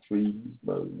Facebook feeds,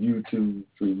 my YouTube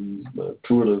feeds, my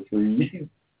Twitter feeds.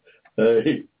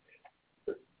 Hey,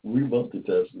 We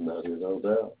multitasking out here, no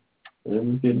doubt.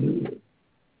 And we can do it.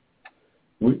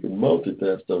 We can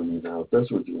multitask on you now if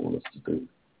that's what you want us to do.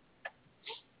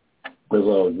 That's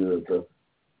all good, though.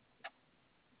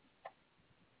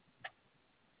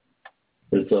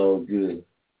 It's all good.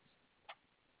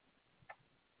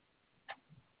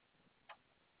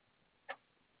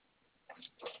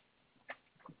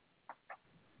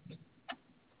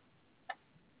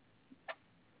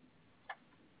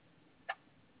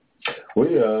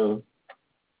 We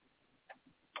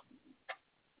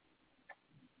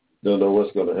don't know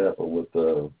what's going to happen with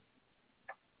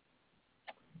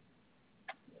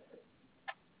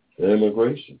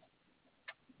immigration.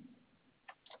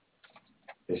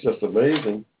 It's just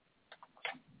amazing.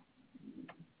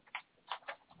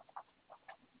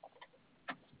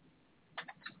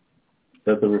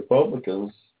 That the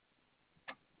Republicans,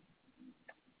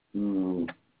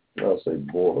 I'll say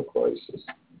border crisis,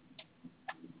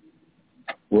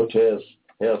 which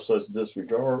have such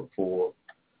disregard for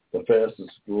the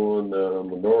fastest growing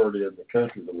minority in the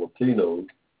country, the Latinos,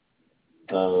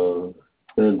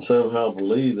 and somehow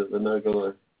believe that they're not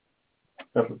going to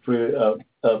have to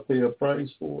pay a price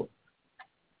for it.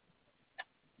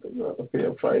 They're going to have to pay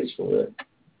a price for that.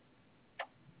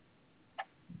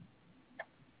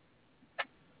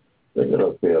 They're going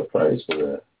to pay a price for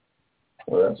that.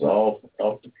 Well, that's off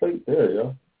the plate there,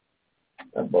 y'all.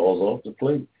 That ball's off the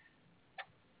plate.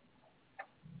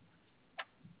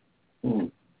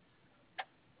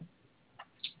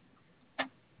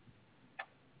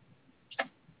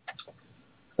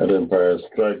 That Empire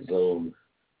Strike Zone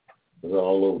is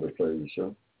all over the place, huh?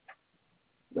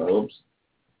 The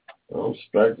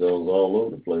strike zones all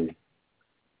over the place.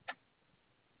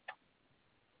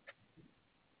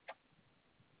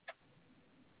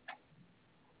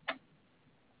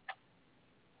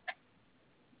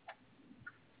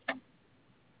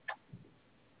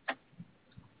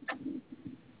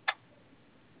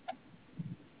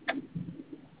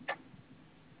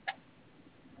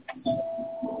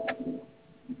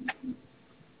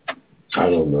 I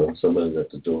don't know. Somebody's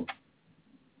at the door.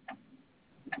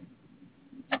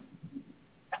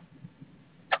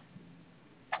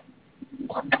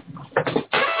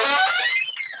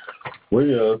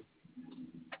 Well,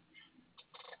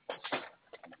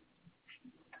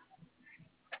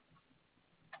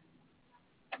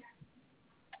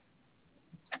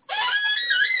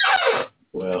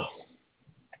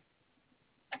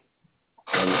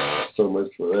 so much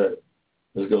for that.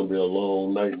 It's going to be a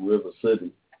long night in River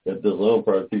City if this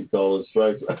umpire keeps calling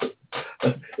strikes.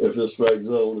 If this strike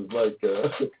zone is like,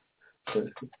 it's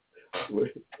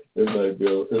going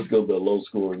to be a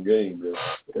low-scoring game.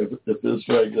 If this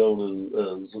strike zone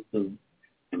is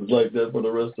like that for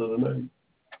the rest of the night.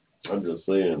 I'm just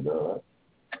saying.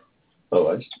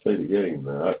 I used to play the game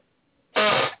now.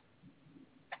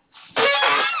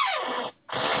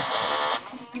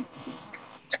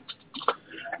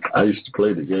 I used to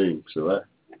play the game,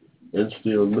 and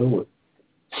still know it.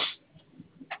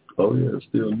 Oh, yeah, I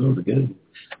still know the game.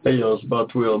 Hey, y'all, it's about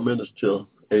 12 minutes till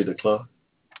 8 o'clock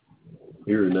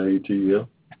here in ATL.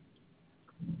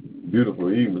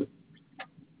 Beautiful evening.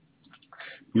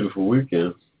 Beautiful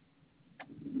weekend.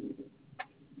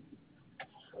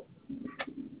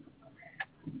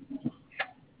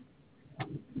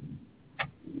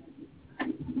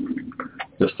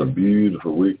 Just a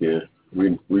beautiful weekend.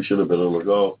 We should have been on the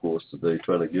golf course today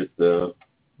trying to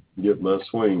get my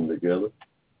swing together.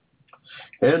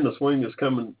 And the swing is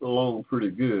coming along pretty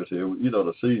good here. You know,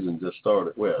 the season just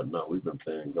started. Well, no, we've been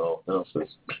playing golf now since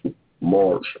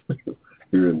March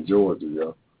here in Georgia,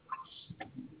 y'all.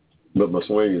 But my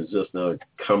swing is just now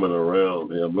coming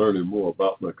around, and I'm learning more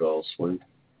about my golf swing.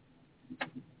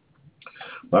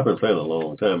 I've been playing a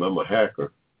long time. I'm a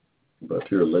hacker, but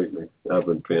here lately I've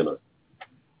been paying a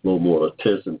little more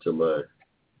attention to my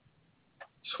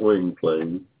swing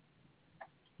playing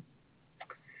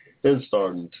and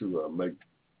starting to make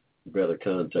better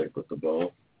contact with the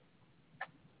ball.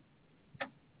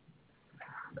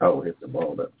 I don't hit the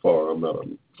ball that far. I'm not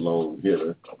a long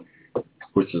hitter,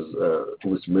 which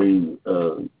means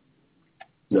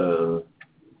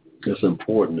it's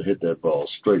important to hit that ball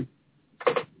straight.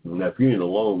 Now, if you ain't a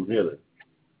long hitter,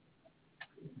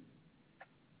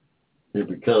 it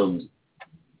becomes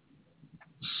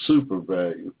super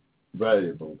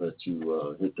valuable that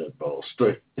you hit that ball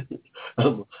straight.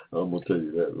 I'm gonna tell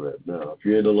you that right now. If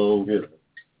you ain't a long hitter,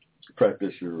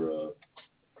 practice your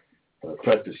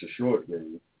short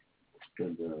game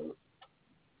and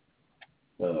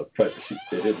practice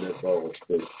hitting that ball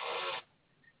straight.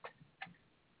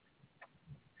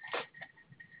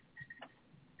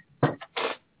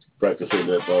 Practice hitting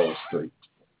that ball straight.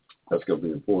 That's going to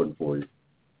be important for you.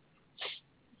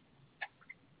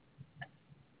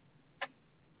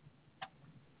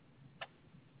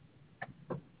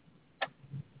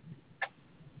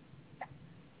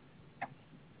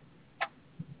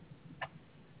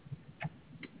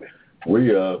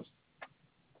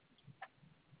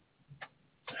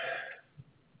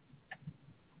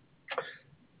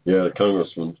 The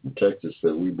congressman from Texas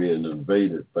said we're being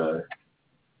invaded by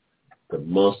the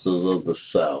monsters of the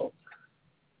South.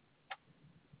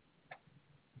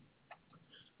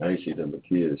 I ain't seen them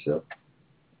kids, yo.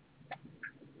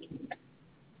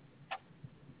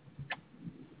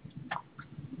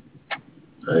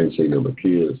 I ain't seen them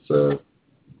kids.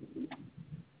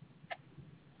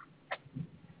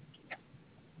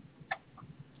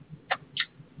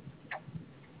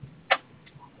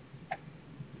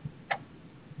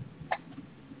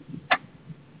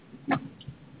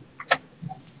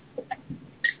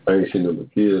 I ain't seen them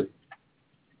kids.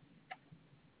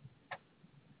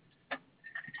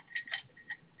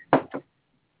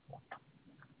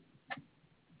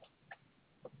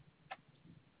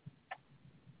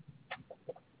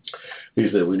 He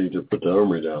said we need to put the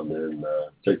army down there and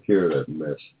take care of that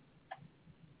mess.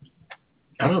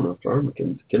 I don't know if the army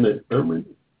can the army,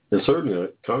 and certainly a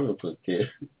congressman can.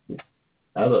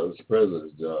 I thought it was the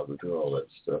president's job to do all that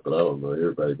stuff, but I don't know.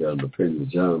 Everybody got an opinion.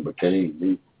 John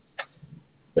McCain,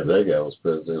 if that guy was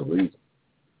president,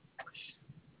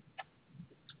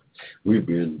 we'd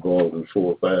be involved in 4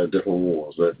 or 5 different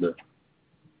wars right now.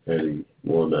 And he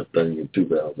won that thing in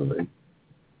 2008.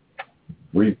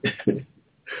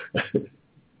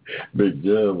 Big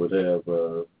John would have,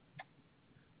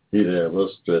 he'd have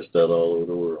us stressed out all over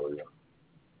the world, yeah.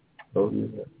 Oh,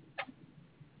 yeah.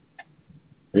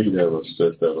 He'd have us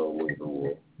stressed out all over the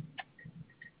world.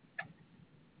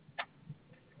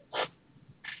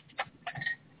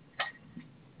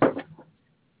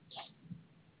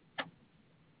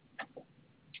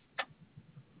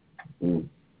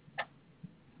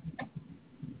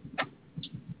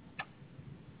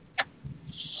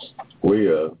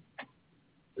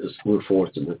 We're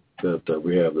fortunate that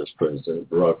we have this president,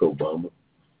 Barack Obama.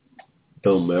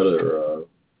 Don't matter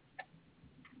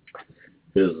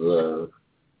his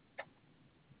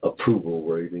approval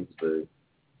ratings, the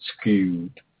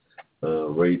skewed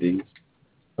ratings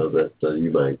that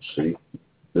you might see.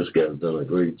 This guy's done a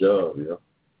great job,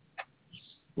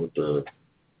 with the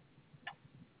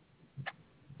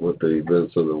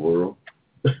events of the world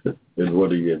and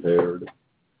what he inherited.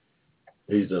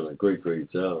 He's done a great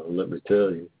job, and let me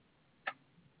tell you.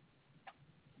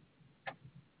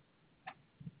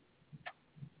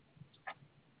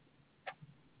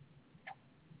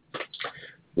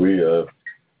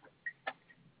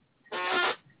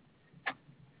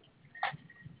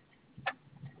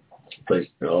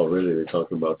 Already they're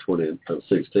talking about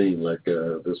 2016, like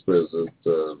this president's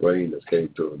reign has came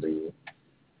to an end.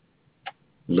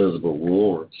 Elizabeth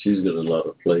Warren, she's got a lot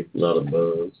of play, a lot of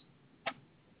buzz.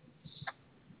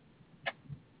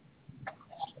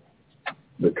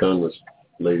 The Congress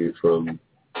lady from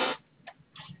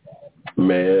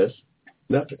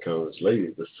not the Congress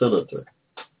lady, the Senator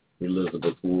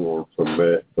Elizabeth Warren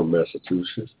from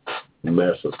Massachusetts.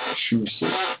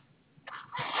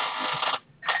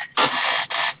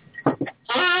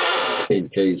 In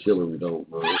case Hillary don't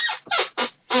know,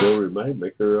 Hillary might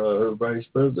make her vice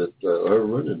president, her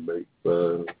running mate.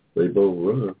 They both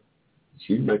run.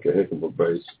 She'd make a heck of a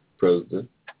vice president.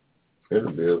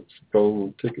 It'd be a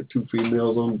strong ticket, 2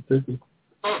 females on the ticket.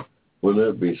 Wouldn't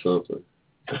that be something?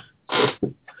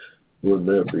 Wouldn't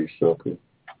that be something?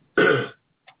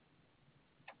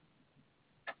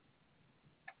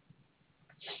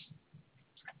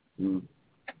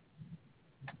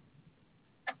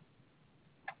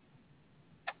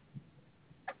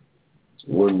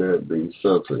 Wouldn't that be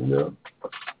something, now?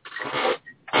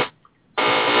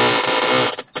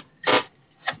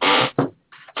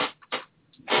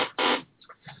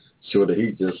 Sure that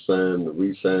he just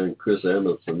re-signed Chris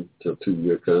Anderson to a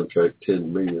 2-year contract,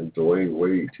 $10 million. Dwayne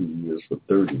Wade 2 years for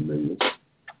 $30 million.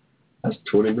 That's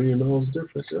 $20 million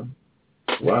difference, yeah.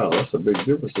 Wow, that's a big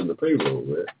difference in the payroll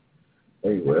there.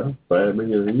 Hey, well, $5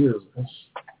 million a year,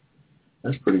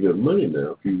 that's pretty good money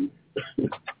now. If you,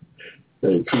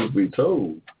 hey, truth be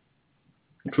told,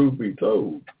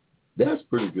 that's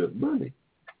pretty good money.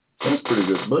 That's pretty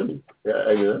good money. Yeah,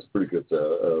 I mean, that's pretty good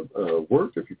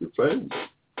work if you can find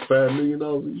 $5 million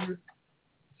a year.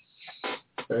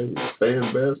 Hey,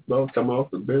 playing basketball, come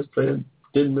off the bench, playing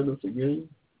 10 minutes a game.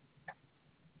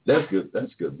 That's good.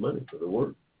 That's good money for the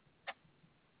work.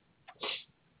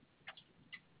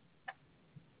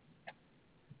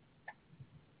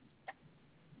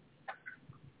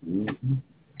 Mm-hmm.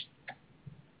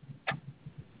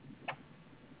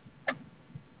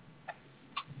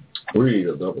 We need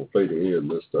a double plate of in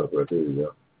this stuff right here,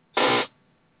 y'all.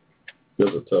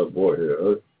 There's a tough boy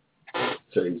here.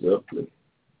 Chase up me.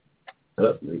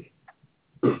 Up me.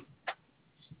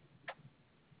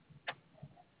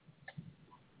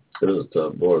 There's a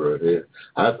tough boy right here.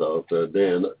 I thought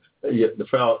Dan,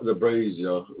 the Braves,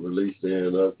 y'all, released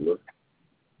Dan Uckler,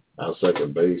 our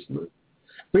second baseman.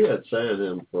 We had signed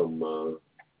him from,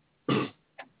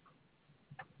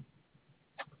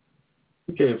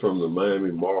 he came from the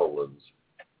Miami Marlins.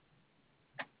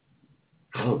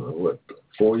 I don't know,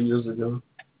 4 years ago?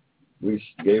 We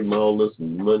gave him all this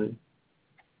money.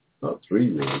 About 3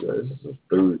 years ago. This is the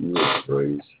third year of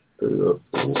Braves. Third or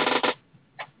fourth.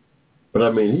 But, I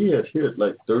mean, he had hit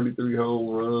like 33 home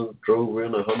runs, drove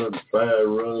in 105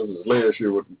 runs last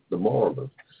year with the Marlins.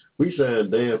 We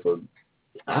signed Dan for,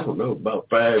 I don't know, about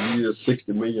 5 years, $60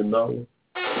 million.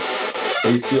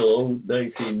 He still owes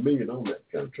 $19 million on that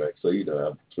contract. So, you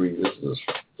know, this is his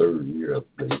third year, I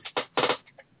think.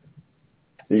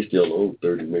 He still owes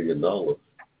 $30 million.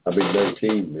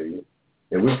 $19 million.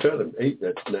 And we cut him, ate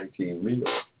that $19 million.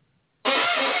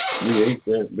 We ate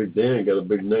that. Big Dan got a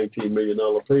big $19 million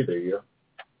payday, yeah.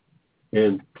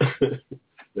 And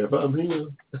if I'm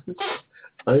him,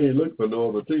 I ain't looking for no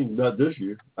other team. Not this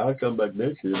year. I'll come back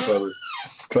next year and probably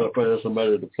try to find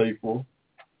somebody to play for.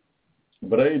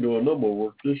 But I ain't doing no more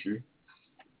work this year.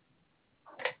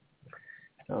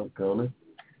 I'm coming.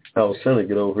 I was trying to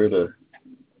get over here to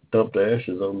dump the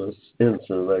ashes on this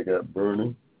incense I got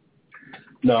burning.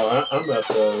 No, I'm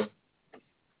not.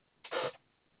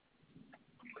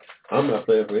 I'm not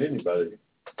playing for anybody.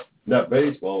 Not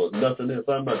baseball or nothing else.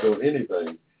 I'm not doing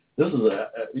anything. This is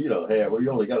we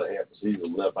only got a half a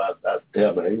season left. I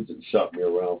have my agent shop me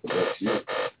around for next year.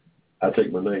 I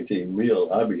take my 19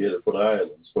 mil. I'd be headed for the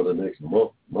islands for the next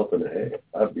month and a half.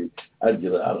 I'd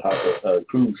hop a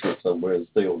cruise ship somewhere and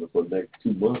stay on it for the next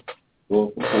 2 months,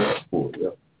 going from port to port.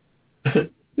 Yeah,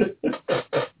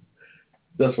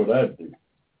 that's what I'd do.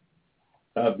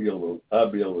 I'd be on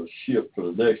a ship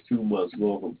for the next 2 months,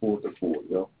 going from port to port.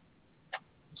 You know.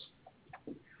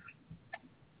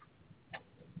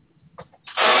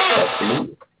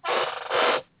 Absolutely.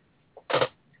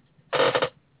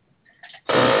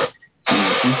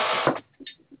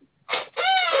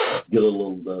 Get a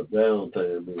little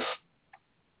downtime, man.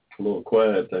 A little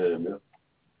quiet time, yeah.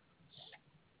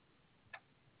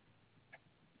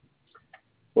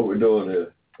 What we're doing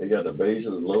here? They got the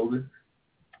bases loaded.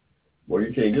 Well,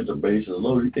 you can't get the bases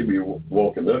loaded. You can't be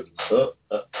walking up to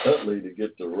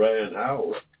get to Ryan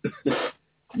Howard.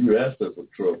 You asking for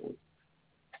trouble.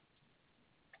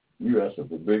 You asking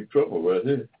for big trouble right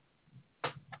here.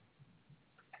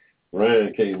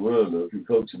 Ryan can't run though. If you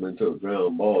coach him into a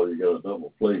ground ball, you got a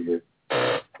double play here.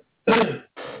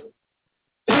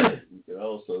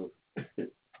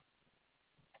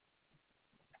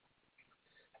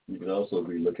 You can also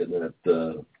be looking at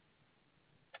a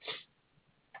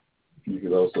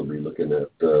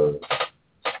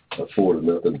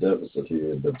 4-0 deficit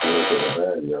here. The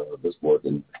this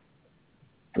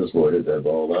boy hit that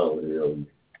ball out of here.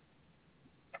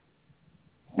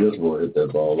 This boy hit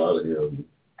that ball out of here.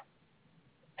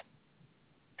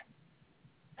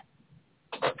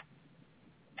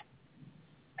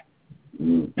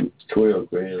 12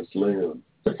 grand slam.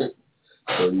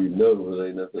 So you know it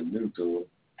ain't nothing new to him.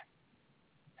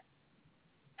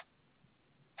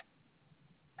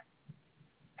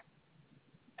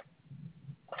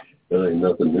 It ain't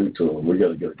nothing new to him. We got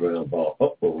to get a ground ball.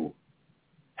 Uh-oh.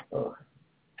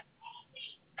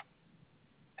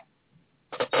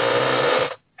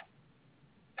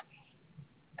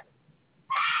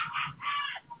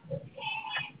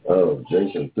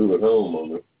 Jason threw it home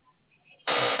on me.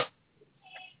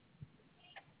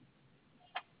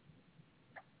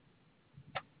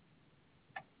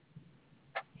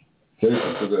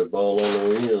 Jason threw that ball all the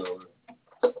way in on me.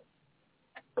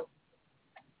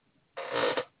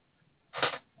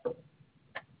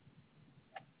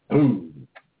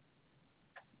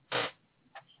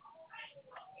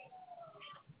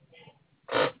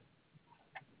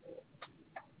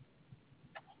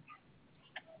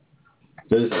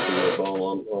 Jason threw that ball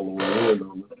all the way in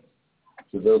on me.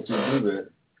 So don't you do that.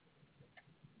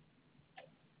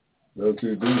 Don't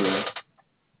you do that.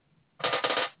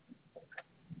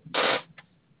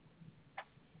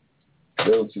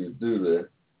 Don't you do that.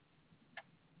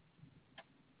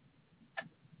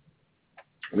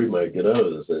 We might get out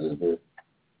of this thing here.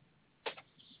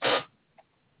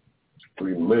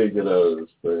 We may get out of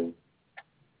this thing.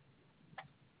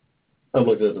 I'm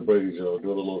looking at the Braves, doing a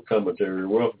little commentary.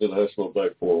 Welcome to the Hushmo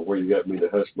Black Forum, where you got me, the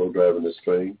Hushmo, driving this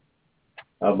train.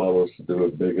 I'm always to do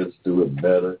it bigger, to do it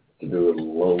better, to do it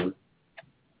longer.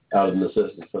 out of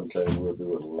necessity, sometimes we'll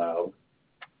do it loud.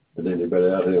 But anybody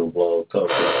out here on blog talk,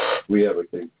 we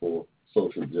advocate for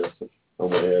social justice on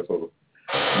behalf of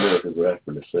Americans of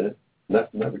African descent.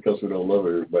 Not because we don't love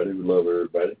everybody. We love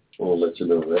everybody. I want to let you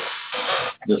know that.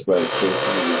 Just by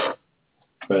extension,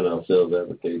 we find ourselves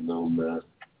advocating on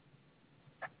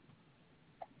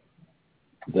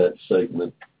that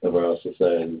segment of our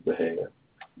society's behalf.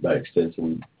 By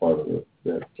extension, part of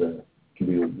that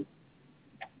community.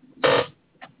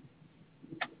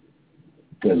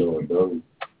 Yeah, Lord knows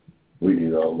we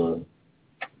need all the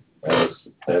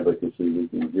advocacy we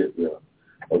can get there.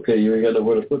 Okay, you ain't got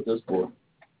nowhere to put this boy.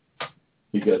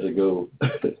 You got to go.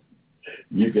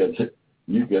 you got to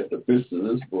fish to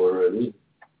this boy right here.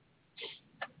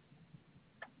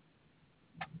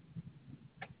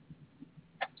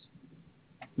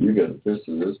 You got to fish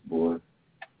to this boy.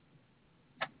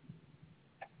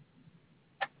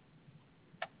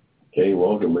 Can't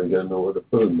walk him, ain't got nowhere to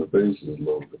put him. The base is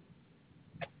loaded.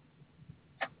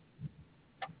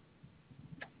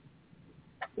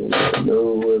 Ain't got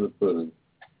nowhere to put him.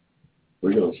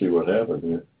 We're going to see what happens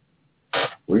here.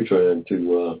 We're trying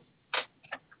to,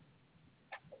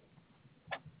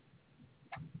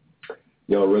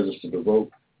 y'all register to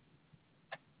vote.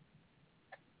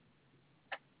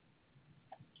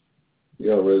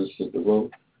 Y'all registered to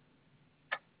vote.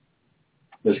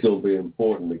 It's going to be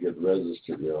important to get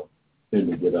registered, y'all, and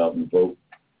to get out and vote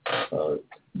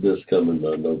this coming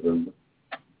November.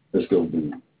 It's going to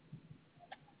be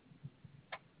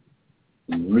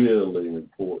really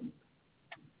important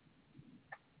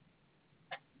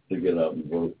to get out and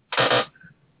vote.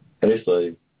 They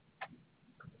say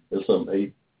there's some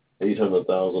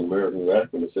 800,000 American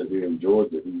Africans here in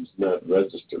Georgia who's not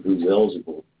registered, who's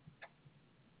eligible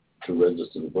to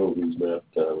register to vote, who's not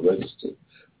registered.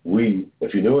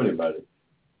 If you know anybody,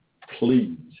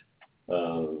 please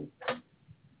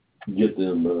get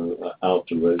them out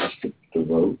to register to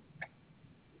vote.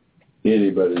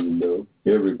 Anybody you know,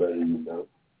 everybody you know.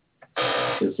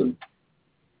 It's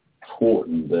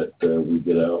important that we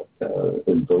get out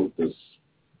and vote this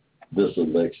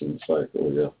election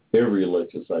cycle. Yeah, every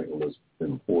election cycle is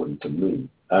important to me.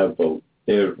 I vote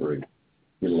every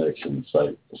election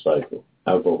cycle.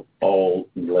 I vote all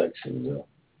elections. Yeah.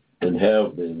 And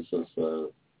have been since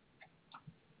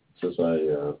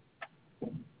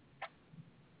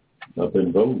I've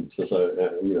been voting since I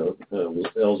was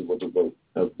eligible to vote.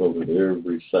 I've voted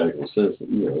every cycle since,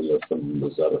 unless someone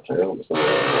was out of town or something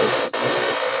like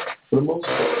that. For the most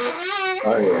part,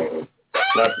 I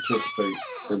participate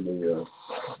in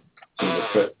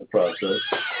the process,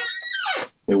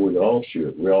 and we all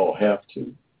should. We all have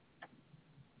to.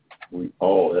 We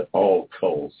all, at all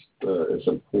costs, it's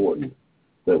important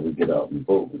that we get out and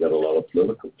vote. We got a lot of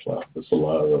political clout. There's a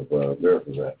lot of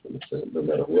Americans after the no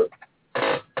matter what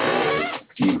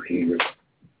you hear.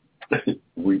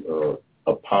 We are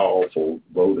a powerful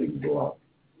voting bloc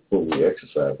when we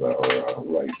exercise our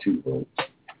right to vote.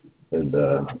 And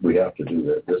we have to do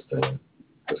that this time.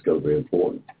 It's going to be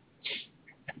important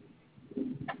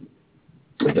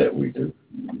that we do.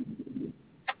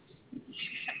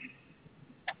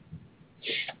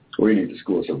 We need to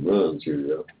score some runs here,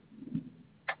 y'all.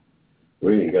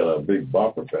 We ain't got our big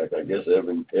bopper back. I guess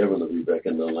Evan will be back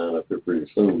in the lineup here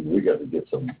pretty soon. We got to get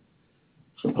some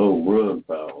home run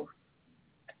power.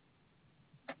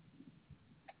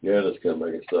 Yeah, let's come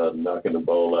back and start knocking the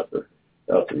ball out the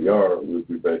yard. We'll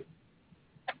be back.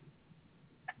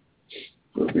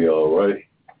 We'll be all right.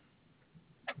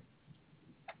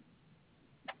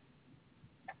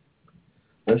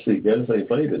 Let's see, Gaddis ain't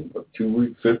played in 2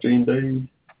 weeks, 15 days.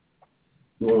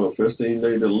 You want a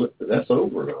 15-day that's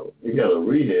over, though. You got a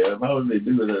rehab. How did they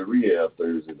do that rehab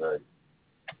Thursday night?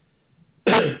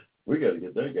 We got to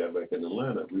get that guy back in the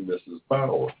lineup. We missed his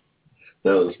power.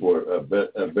 Now this for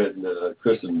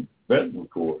Christian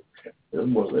Betancourt. This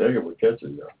was a heck of a catcher,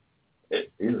 y'all.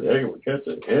 He's a heck of a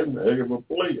catcher and a heck of a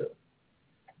player.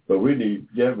 But we need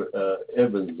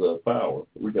Evans' power.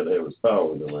 We got to have his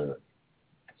power in the lineup.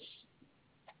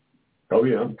 Oh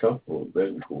yeah, I'm comfortable with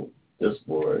Betancourt. This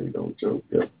boy ain't no joke,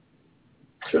 yeah.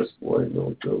 This boy ain't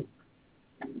no joke.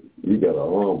 You got an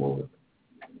arm on it.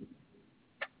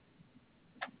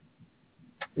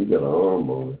 You got an arm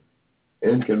on it.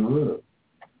 And can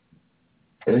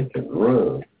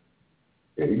run.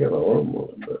 Yeah, you got an arm on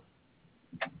it, but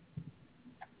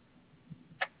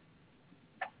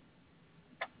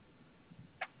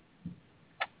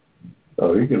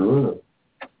oh, he can run.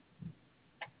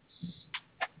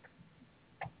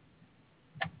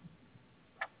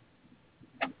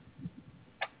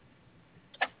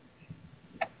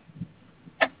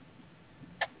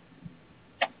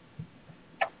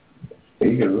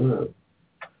 He can run.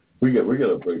 We got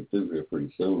to break through here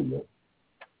pretty soon, though.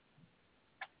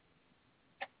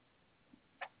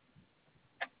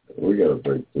 We got to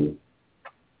break through.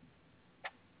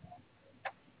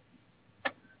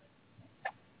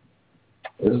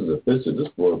 This is a picture. This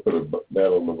boy put a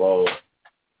bat on the ball.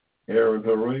 Aaron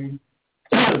Hareen.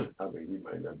 I mean, he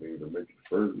might not be able to make it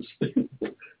first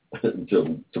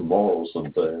until tomorrow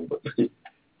sometime, but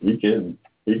he can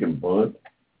bunt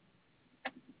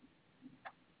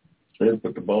and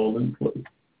put the ball in play.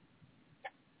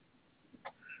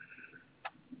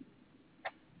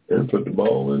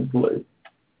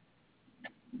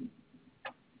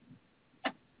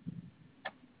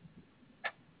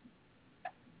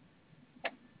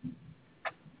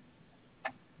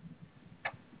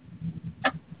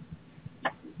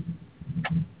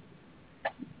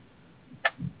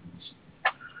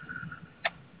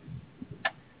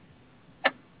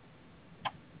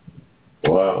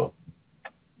 Wow.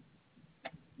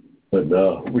 But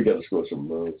no, we got to score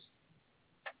some runs.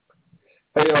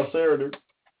 Hey, y'all, Saturday,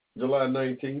 July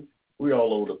 19th, we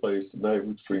all over the place tonight.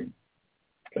 We're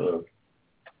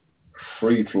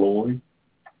free flowing.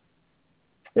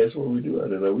 That's what we do out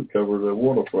there. We cover the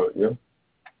waterfront, yeah.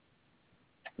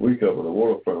 We cover the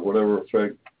waterfront. Whatever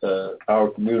affect our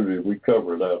community, we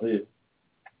cover it out here.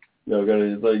 Y'all got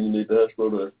anything you need to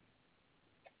Hushmo to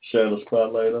shine a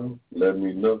spotlight on? Let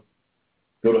me know.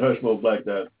 Go to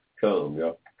HushmoBlack.com,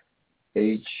 y'all.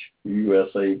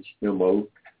 HushmoBlack.com.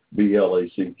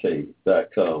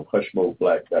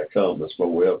 HushmoBlack.com. That's my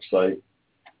website.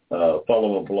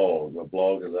 Follow my blog. My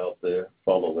blog is out there.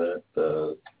 Follow that.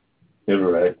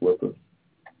 Interact with it.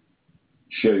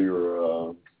 Share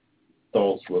your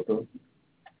thoughts with them.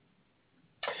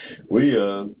 We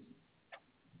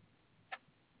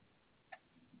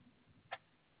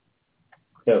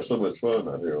have so much fun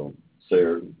out here on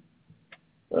Saturday.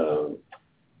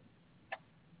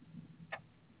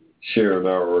 Sharing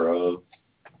our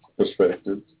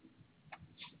perspective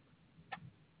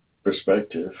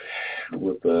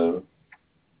with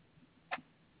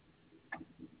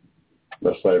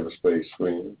my cyberspace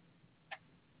friend.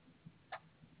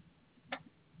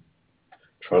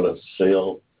 Trying to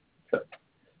sell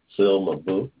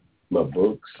my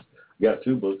books. Got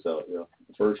 2 books out now.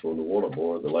 The first one, The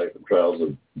Waterboy, The Life and Trials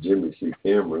of Jimmy C.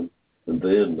 Cameron, and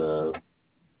then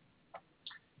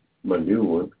my new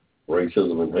one,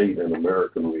 Racism and Hate and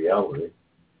American Reality.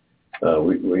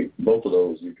 We both of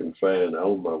those you can find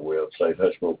on my website,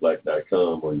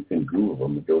 HushmoBlack.com, or you can Google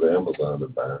them and go to Amazon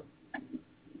and buy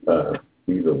them.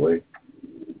 Either way,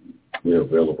 they're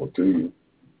available to you.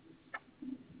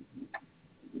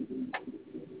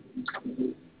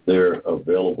 They're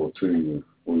available to you.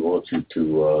 We want you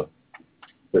to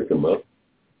pick them up.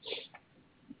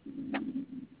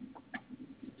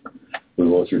 We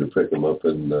want you to pick them up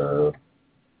and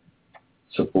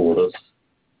support us.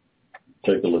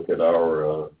 Take a look at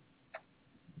our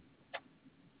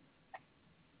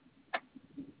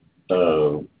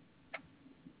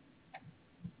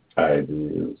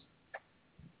ideas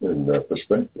and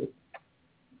perspective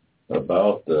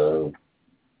about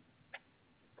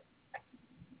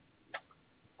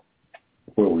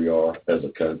where we are as a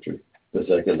country, this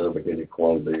economic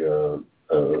inequality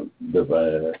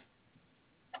divide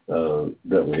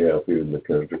that we have here in the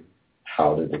country.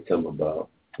 How did it come about?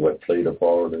 What played a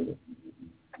part in it?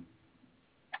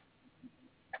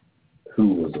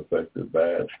 Who was affected by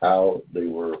it? How they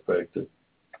were affected?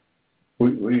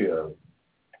 We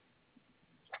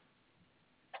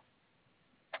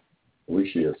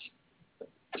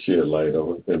shed light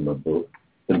on it in my book,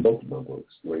 in both of my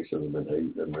books, Racism and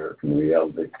Hate, American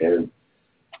Reality, and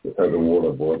The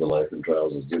Waterboy, The Life and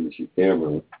Trials of Jimmy C.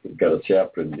 Cameron. We've got a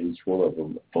chapter in each one of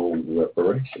them on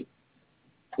reparation.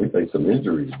 We think some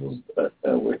injuries was,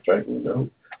 in fact, we know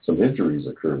some injuries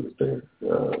occurred there.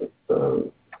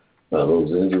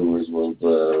 Those injuries was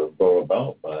brought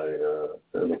about by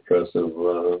an oppressive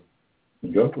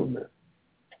government.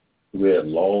 We had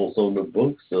laws on the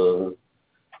books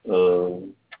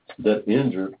that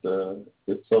injured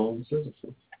its own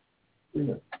citizens.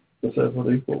 Yeah, it's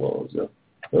for equal laws. Yeah,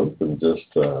 those than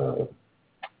just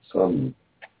some,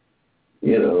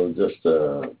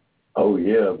 oh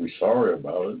yeah, we're sorry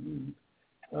about it,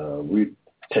 and we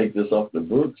take this off the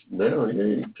books now. Yeah,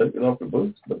 you take it off the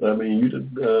books, but I mean, you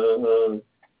didn't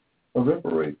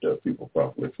reparate people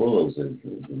properly for those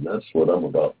injuries, and that's what I'm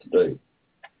about today.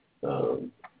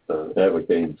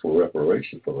 Advocating for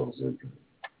reparation for those injuries.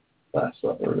 I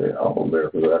suffered all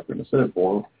Americans after descent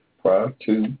for prior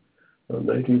to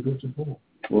 1954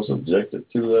 was subjected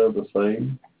to the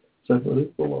same separate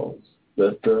equal laws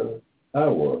that I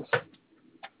was.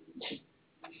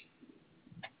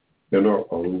 in our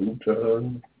own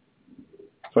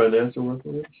financial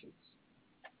reparations.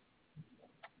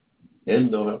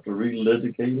 And don't have to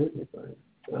relitigate anything.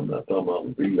 I'm not talking about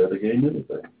relitigating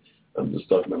anything. I'm just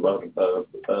talking about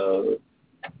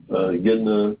getting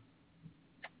the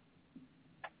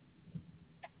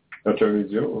Attorney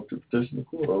General to petition the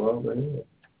court on all that.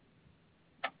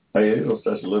 Hey, ain't no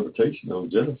statute of limitation on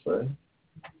genocide.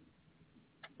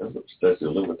 There's a statute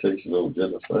of limitation on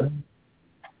genocide.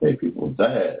 Hey, people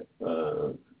died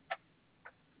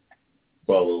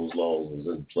while those laws was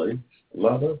in place. A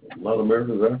lot of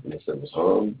Americans Africans that was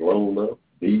hung, blown up,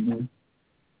 beaten,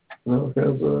 all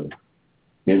kinds of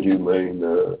inhumane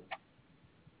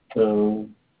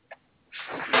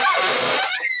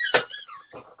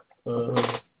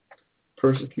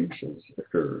persecutions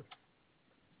occurred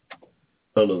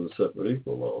under the separate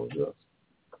equal law, just.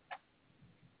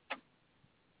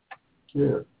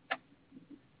 Yeah.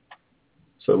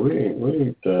 So we ain't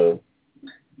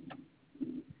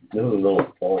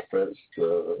no far-fetched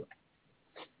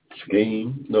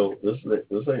scheme. No, this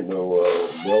ain't no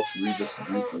wealth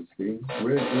redistribution scheme.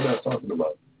 We're not talking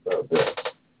about that.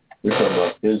 We're talking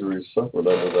about injuries suffered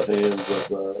under the hands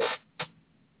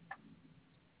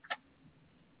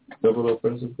of an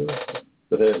offensive person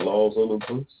that had laws on the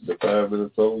books depriving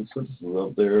its own citizens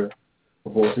of their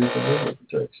 14th Amendment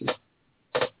protection.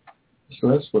 So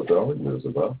that's what the argument is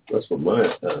about. That's what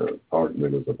my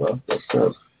argument is about. That's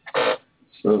not.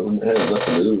 So it has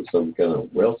nothing to do with some kind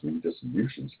of wealth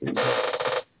redistribution scheme.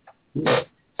 Yeah.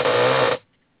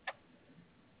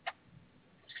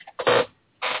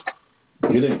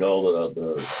 You didn't call it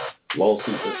the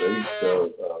lawsuit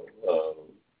that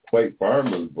white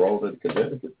farmers brought in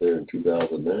Connecticut there in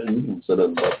 2009. You didn't say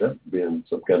nothing about that being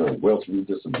some kind of wealth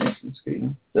redistribution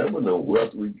scheme. That was no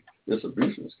wealth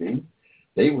redistribution scheme.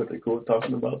 They went to court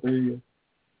talking about the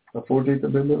 14th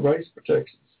Amendment rights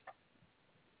protections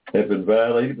have been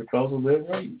violated because of their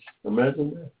race.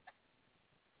 Imagine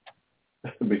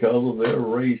that. Because of their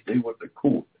race, they went to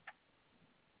court.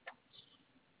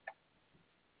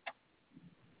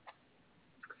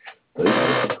 They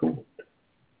went to court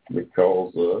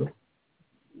because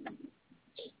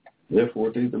their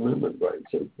 14th Amendment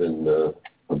rights have been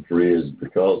abridged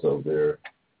because of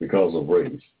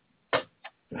race.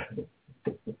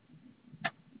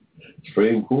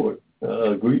 Supreme Court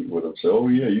agreed with them. So,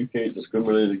 yeah, you can't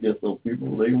discriminate against those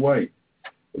people. They white.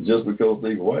 Just because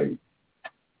they white.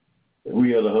 And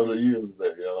we had 100 years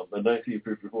there, y'all. In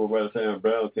 1954, by the time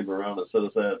Brown came around and set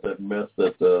aside that mess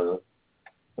that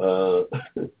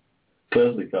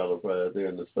Presley codified there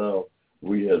in the South,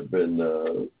 we had been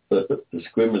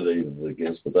discriminated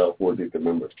against without 14th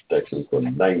Amendment protections for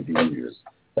 90 years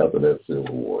after that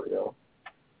Civil War, y'all.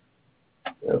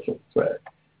 That's a fact.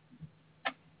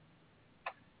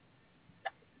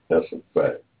 That's a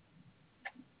fact.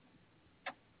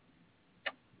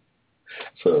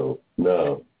 So,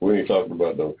 no, we ain't talking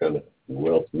about no kind of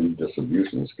wealth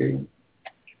redistribution scheme.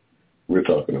 We're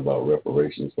talking about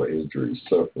reparations for injuries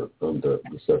suffered under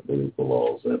the separate equal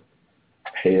laws that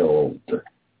held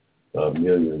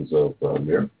millions of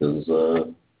Americans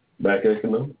back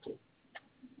economically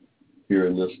here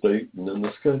in this state and in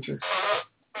this country.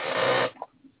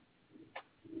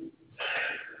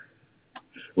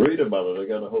 Read about it. I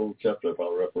got a whole chapter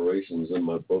about reparations in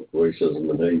my book, Racism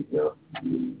and Hate. Now,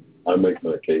 I make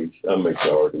my case. I make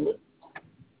the argument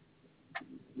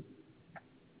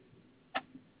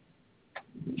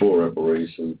for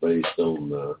reparations based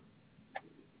on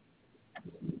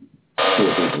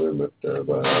 14th Amendment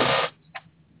violence.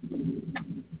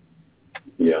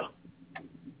 Yeah.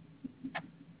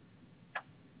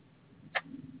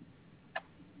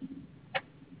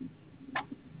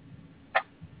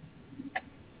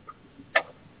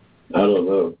 I don't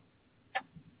know.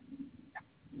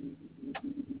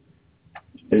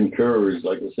 Encourage,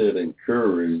 like I said,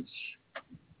 encourage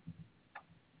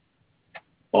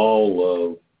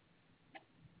all of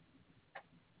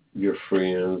your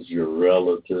friends, your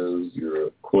relatives, your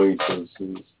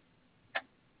acquaintances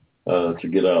to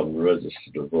get out and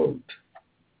register to vote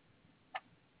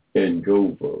and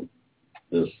go vote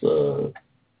this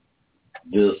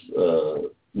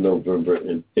November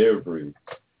in every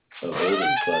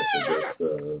voting cycle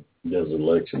that there's an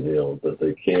election held that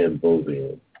they can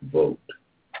vote.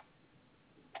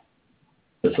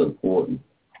 It's important.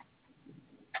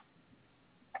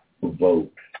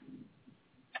 Vote.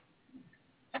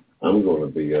 I'm going to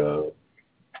be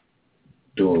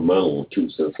doing my little 2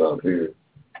 cents out here,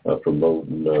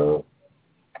 promoting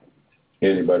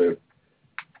anybody.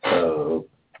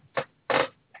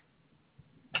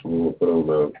 We'll put on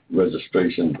a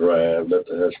registration drive, let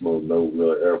the Hushmo know,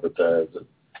 really advertise it.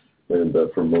 and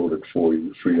promote it for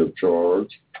you free of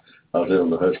charge out here on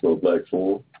the Hushmo Black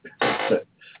Forum.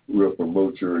 We'll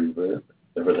promote your event.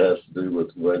 If it has to do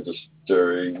with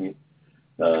registering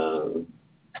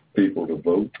people to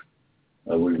vote,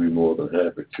 we'd be more than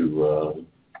happy to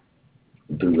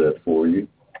do that for you.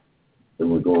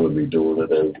 And we're going to be doing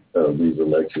it as these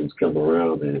elections come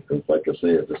around. And like I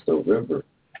said, this November,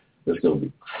 it's going to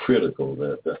be critical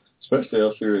that, especially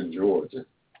us here in Georgia.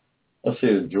 Us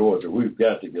here in Georgia, we've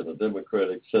got to get a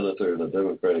Democratic senator and a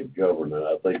Democratic governor.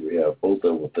 I think we have both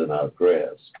of them within our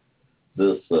grasp.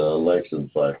 This election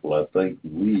cycle, I think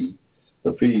we,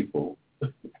 the people,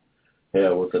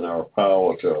 have within our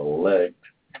power to elect.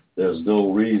 There's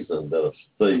no reason that a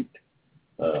state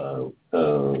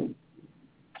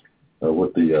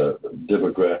with the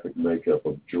demographic makeup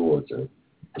of Georgia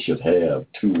should have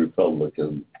two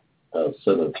Republican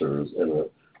senators and a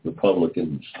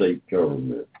Republican state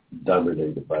government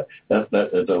dominated by that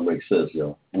don't make sense,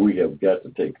 y'all. We have got to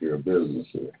take care of business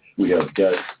here. We have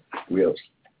got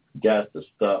to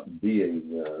stop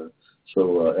being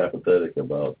so apathetic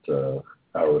about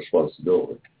our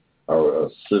responsibility, our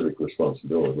civic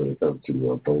responsibility when it comes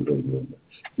to voting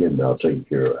and now taking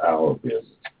care of our business.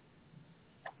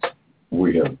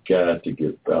 We have got to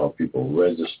get our people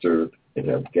registered and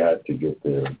have got to get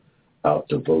them out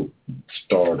to vote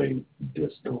starting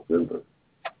this November.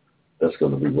 That's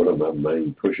going to be one of my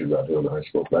main pushes out here on the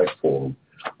Hushmo Black Forum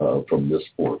from this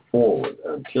point forward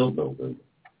until November.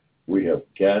 We have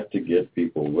got to get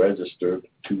people registered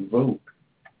to vote.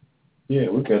 Yeah,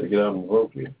 we've got to get out and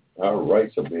vote here. Our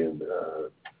rights are being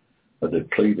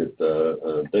depleted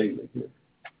daily here.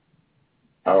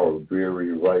 Our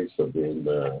very rights are being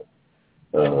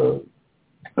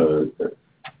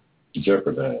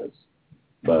jeopardized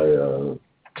by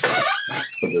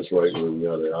this right-wing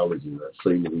ideology that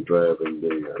seems to be driving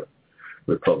the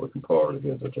Republican Party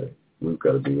here today. We've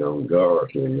got to be on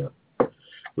guard here. Yeah.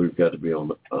 We've got to be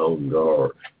on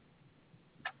guard.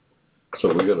 So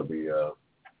we're going to be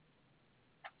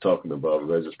talking about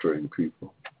registering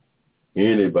people.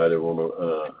 Anybody with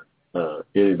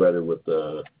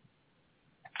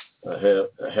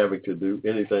having to do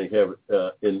anything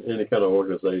in any kind of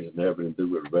organization having to do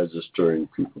with registering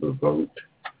people to vote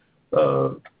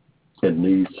and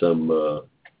need some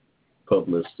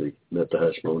publicity, let the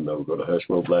Hushmo know. Go to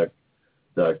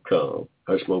HushmoBlack.com,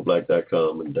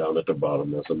 HushmoBlack.com, and down at the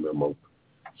bottom there's a memo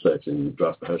section. You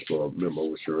drop the Hushmo a memo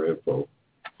with your info,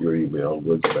 your email, and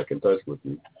we'll get back in touch with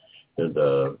you and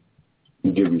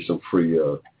give you some free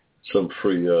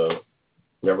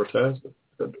advertisement.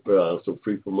 Some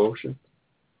free promotion.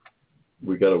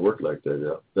 We got to work like that,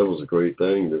 yeah. That was a great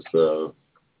thing, this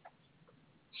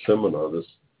seminar, this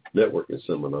networking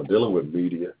seminar, dealing with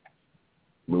media,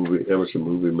 amateur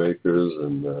movie makers,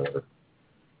 and,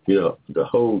 the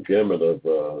whole gamut of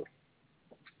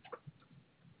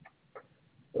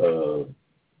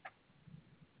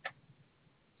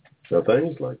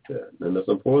things like that. And it's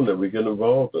important that we get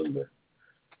involved in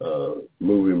the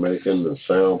movie making, the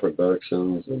sound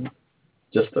productions, and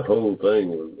just the whole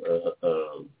thing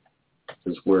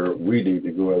is where we need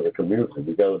to go as a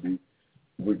community.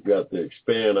 We've got to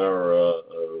expand our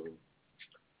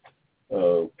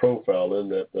profile in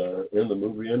the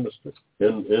movie industry,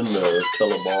 in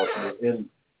telemarketing,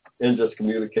 in just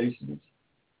communications,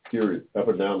 period, up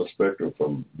and down the spectrum,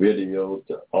 from video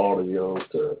to audio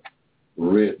to the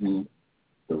written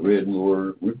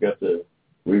word. We've got to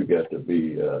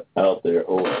be out there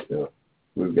on it.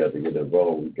 We've got to get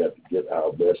involved. We've got to get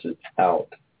our message out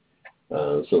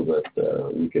so that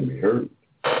we can be heard.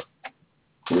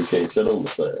 We can't sit on the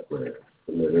side there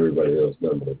and let everybody else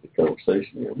dominate the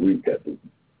conversation here. We've got to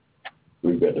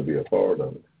be a part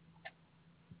of it.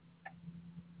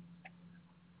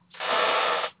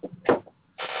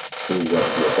 We've got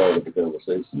to be a part of the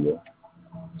conversation, yeah.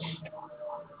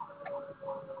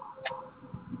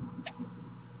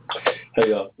 Hey,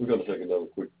 y'all, we're going to take another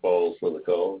quick pause for the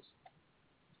calls.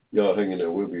 Y'all hang in there.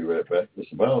 We'll be right back.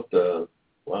 It's about,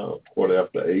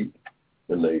 8:15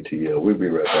 in the ATL. We'll be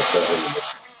right back.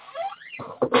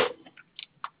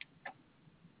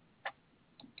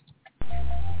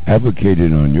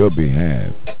 Advocating on your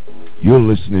behalf, you're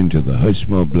listening to the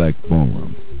Hushmo Black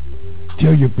Forum.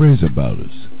 Tell your friends about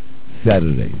us.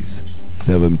 Saturdays,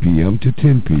 7 p.m. to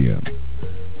 10 p.m.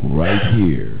 right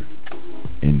here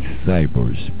in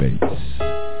cyberspace.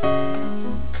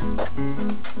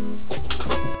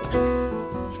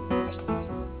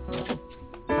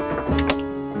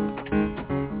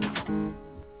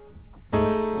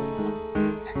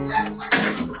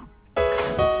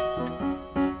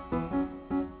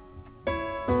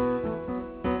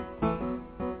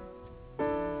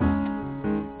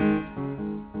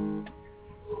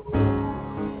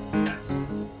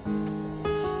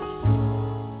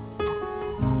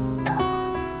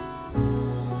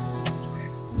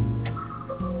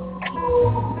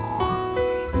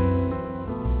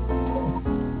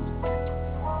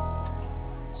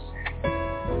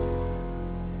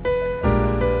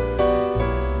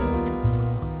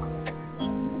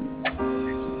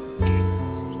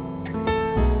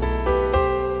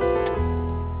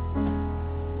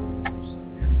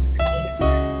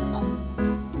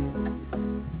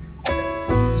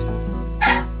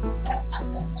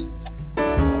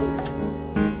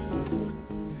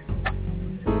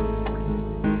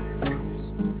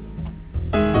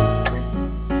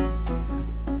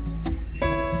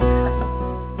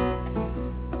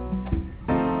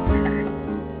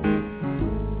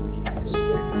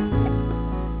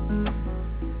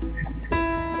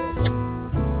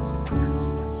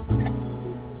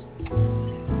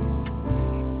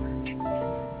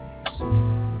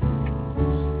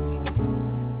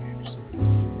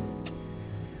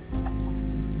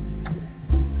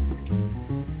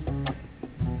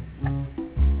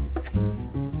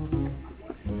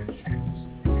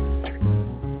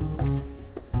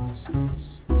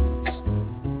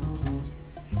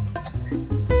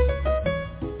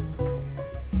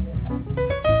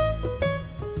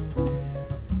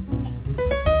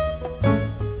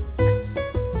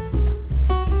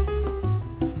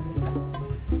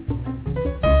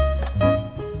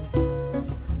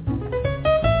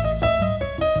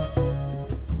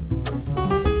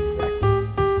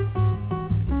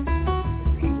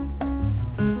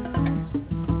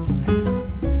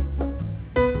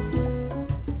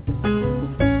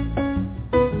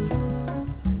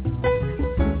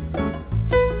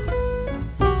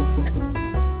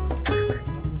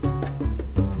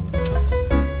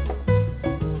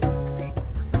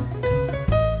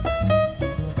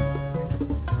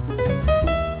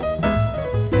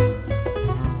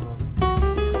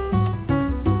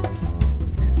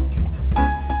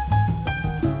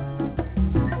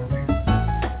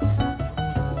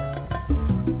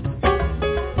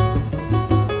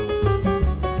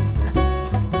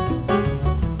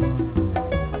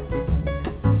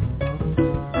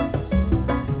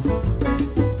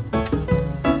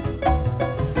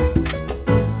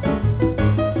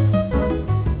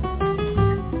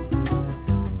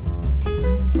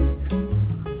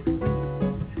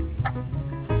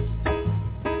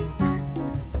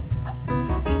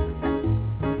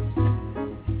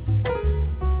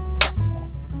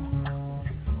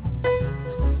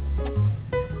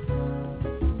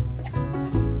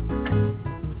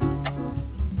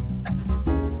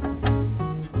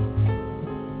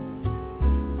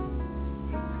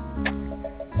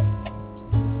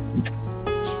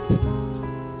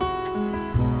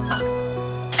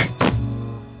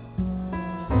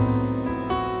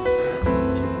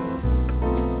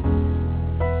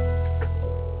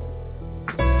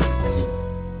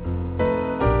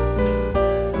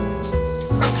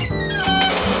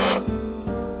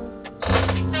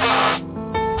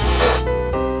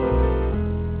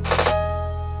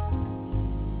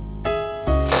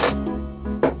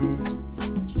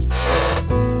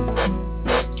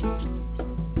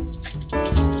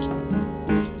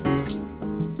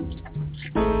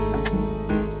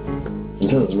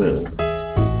 does, man.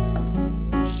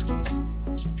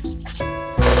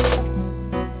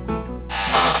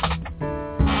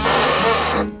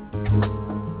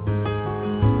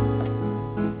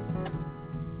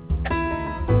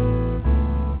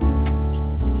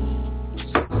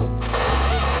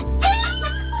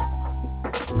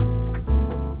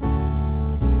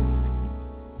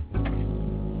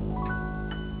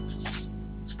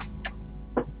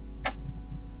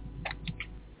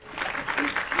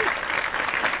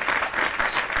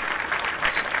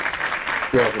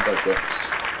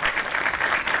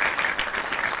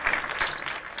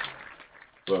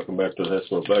 Welcome back to the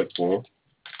Hushmo Black Forum,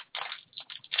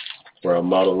 where our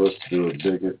motto is to do it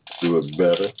bigger, do it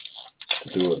better,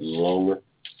 to do it longer,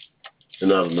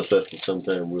 and out of necessity,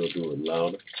 sometimes we'll do it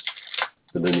louder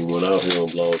than anyone out here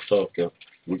on Blog Talk.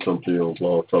 We come to you on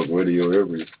Blog Talk Radio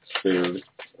every Saturday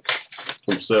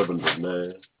from 7 to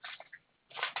 9.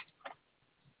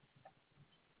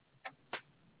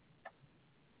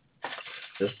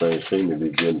 This thing seems to be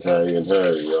getting higher and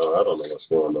higher, y'all. I don't know what's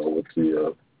going on with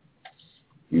the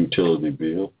utility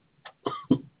bill.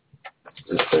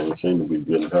 This thing seems to be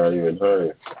getting higher and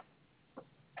higher.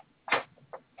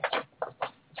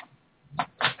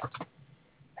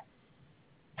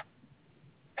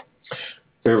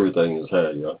 Everything is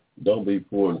high, y'all. Don't be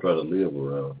poor and try to live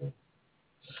around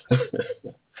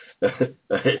here.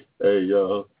 Hey,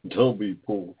 y'all, don't be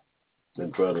poor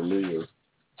and try to live.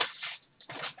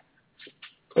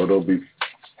 Or don't be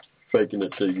faking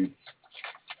it till you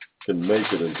can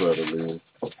make it and try to live.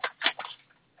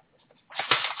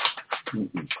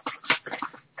 Mm-hmm.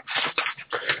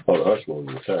 Oh, the Hushmo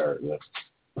is retired, yeah.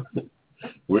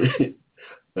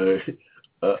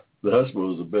 The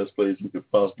Hushmo is the best place you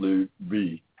could possibly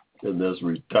be, and that's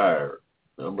retired.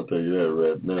 I'm going to tell you that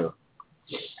right now.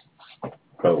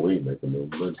 Probably ain't making no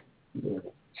money.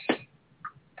 Yeah.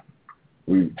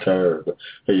 We retired.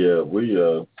 Hey, yeah, we,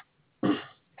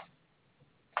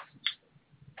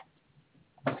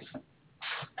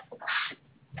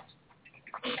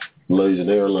 Malaysian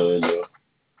Airlines,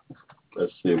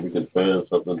 let's see if we can find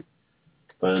something,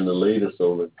 find the latest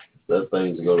on it. That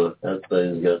thing's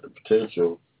got the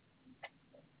potential.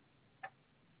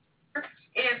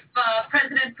 If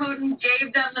President Putin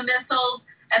gave them the missiles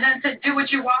and then said, do what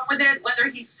you want with it, whether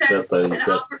he said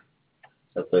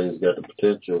that thing's got the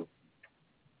potential.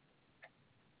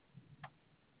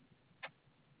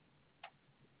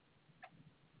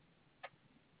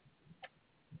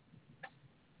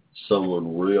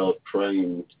 Someone real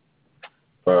trained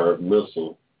fired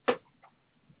missile.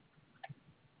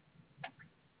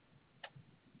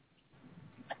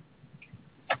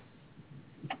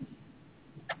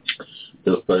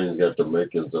 This thing's got the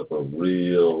makings of a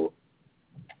real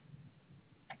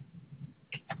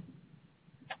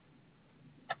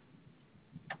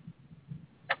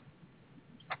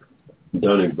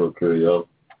Donnybrook here, y'all.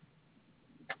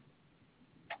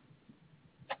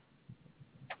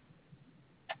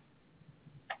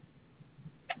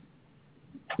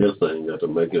 This thing got to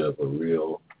make it up a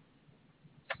real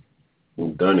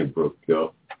Donnybrook,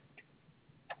 y'all.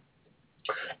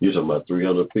 You're talking about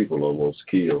 300 people almost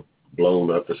killed, blown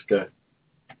out the sky.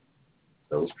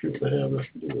 Those people that have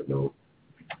nothing to do with no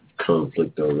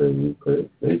conflict over in Ukraine.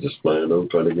 They just flying over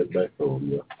trying to get back home,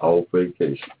 y'all. All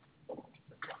vacation.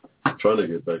 Trying to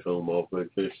get back home off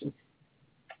vacation.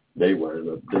 They wind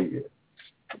up dead.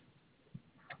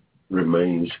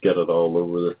 Remains scattered all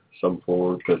over some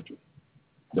foreign country.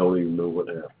 Don't even know what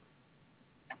happened.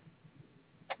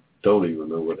 Don't even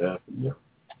know what happened, yeah.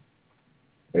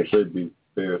 They said be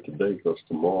fair today because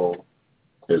tomorrow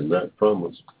is not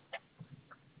promised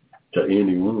to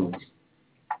anyone.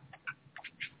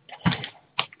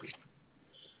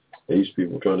 These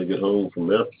people trying to get home from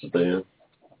Afghanistan,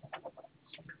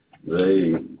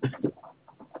 they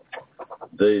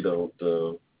don't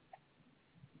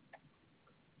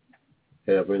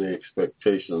have any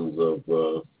expectations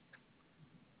of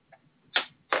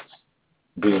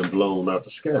being blown out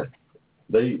the sky.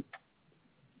 They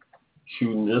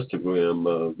shooting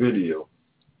Instagram video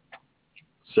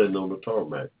sitting on the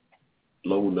tarmac,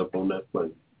 blown up on that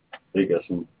plane. They got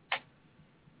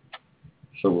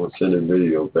someone sending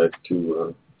video back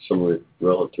to some of their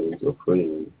relatives or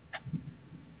friends.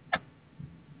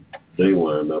 They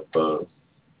wind up,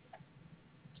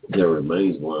 their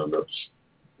remains wind up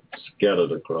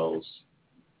scattered across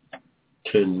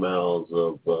 10 miles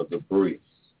of debris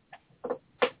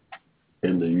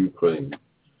in the Ukraine,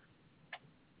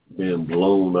 being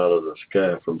blown out of the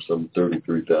sky from some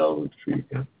 33,000 feet.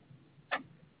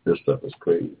 This stuff is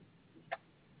crazy.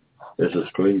 This is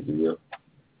crazy, yeah.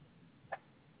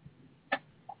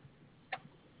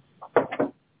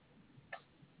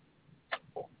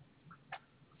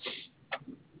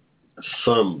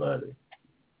 Somebody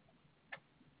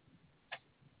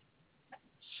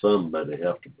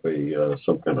have to pay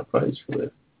some kind of price for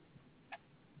that.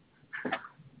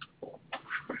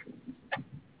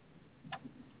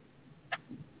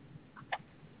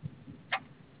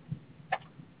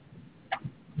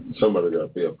 Somebody got to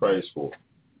pay a price for it.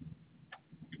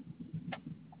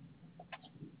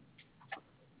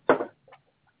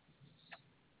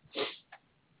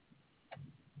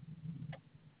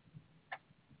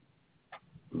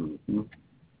 Mm-hmm.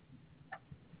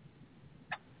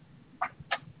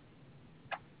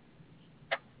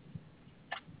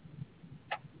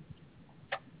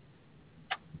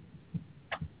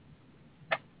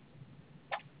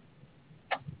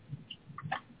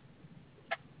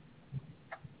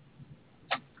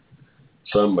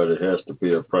 Somebody has to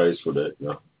pay a price for that.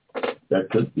 Now, that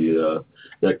could be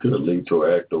that could lead to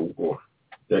an act of war.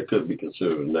 That could be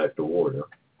considered an act of war. Now.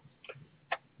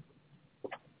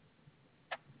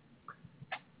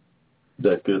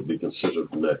 That could be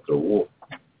considered an act of war.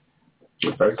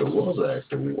 In fact, it was an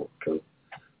act of war because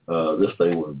this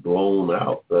thing was blown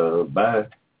out by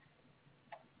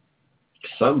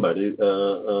somebody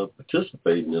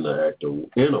participating in a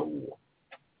war.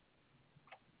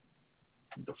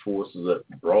 The forces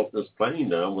that brought this plane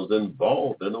down was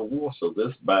involved in a war. So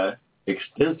this, by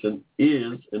extension,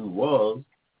 is and was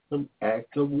an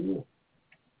act of war.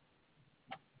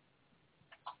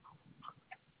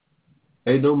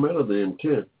 Hey, no matter the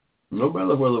intent, no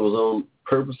matter whether it was on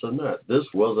purpose or not, this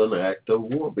was an act of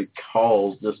war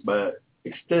because just by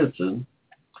extension,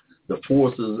 the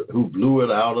forces who blew it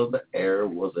out of the air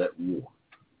was at war.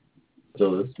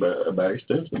 So it's by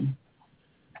extension.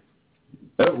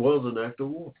 That was an act of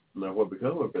war. Now, what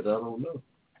become of it, I don't know.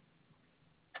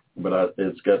 But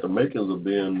it's got the makings of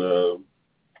being.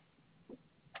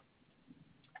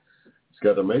 It's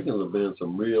got the makings of being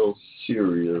some real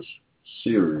serious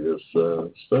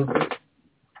stuff.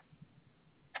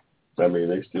 I mean,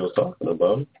 they still talking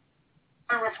about it.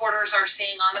 Our reporters are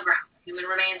seeing on the ground. Human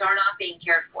remains are not being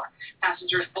cared for.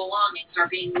 Passengers' belongings are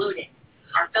being looted.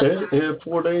 And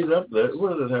 4 days after that,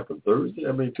 when did it happen? Thursday?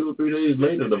 I mean, 2 or 3 days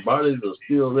later, the bodies are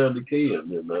still there decaying.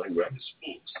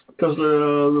 Because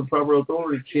the proper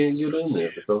authority can't get in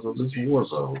there because of this war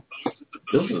zone.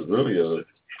 This is really a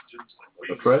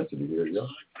tragedy here, y'all,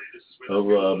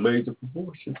 of major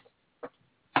proportions.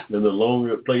 And the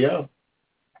longer it play out,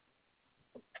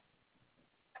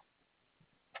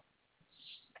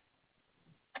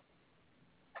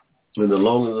 and the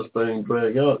longer this thing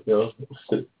drag out, y'all,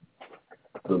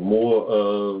 the more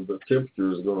the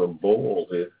temperature is going to boil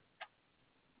here.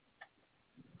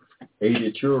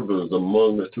 80 children is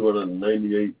among the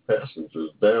 298 passengers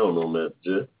down on that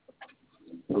jet.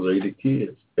 It was 80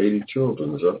 kids, 80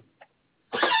 children, so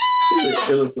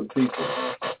innocent people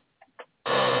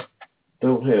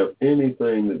don't have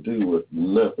anything to do with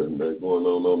nothing that's going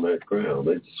on that ground.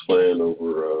 They just flying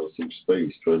over some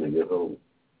space trying to get home.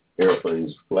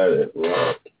 Airplanes fly that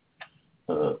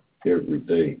route every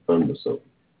day under something.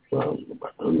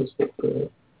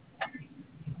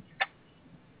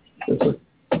 It's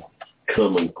a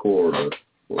common corridor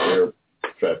where air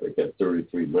traffic at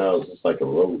 33 miles. It's like a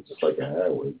road, just like a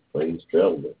highway. Planes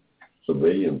travel it.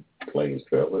 Civilian planes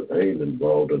travel it. They ain't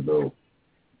involved in no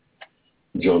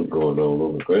junk going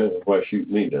on the ground. Why shoot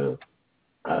me down?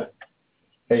 I've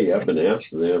been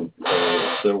Amsterdam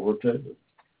several times.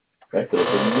 That could have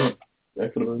been me.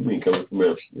 That could have been me coming from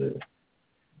Amsterdam.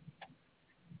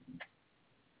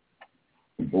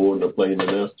 Boarding a plane in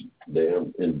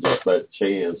Amsterdam and just by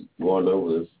chance going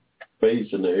over this space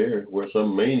in the air where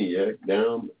some maniac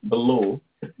down below,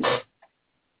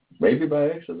 maybe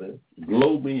by accident,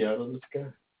 blow me out of the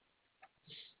sky.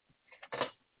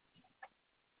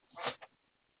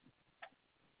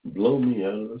 Blow me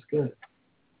out of the sky.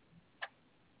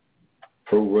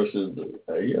 Pro-Russians,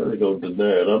 they're going to deny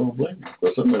it. I don't blame them,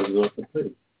 because somebody's going to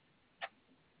pay.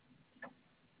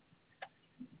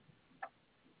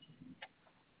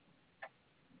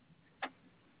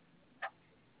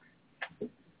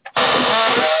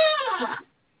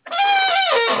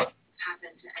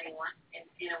 Happen to anyone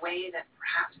in a way that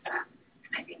perhaps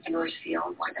I think viewers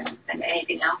feel more than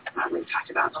anything else we've talked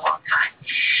about in a long time.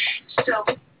 So,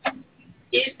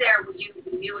 is there, with you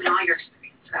and all your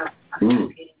experience of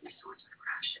navigating these sorts of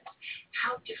crashes,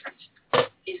 how different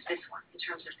is this one in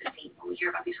terms of the theme when we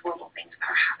hear about these horrible things that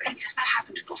are happening? Has that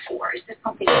happened before? Is this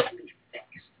something that can be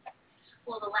fixed?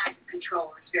 Well, the lack of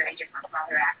control is very different from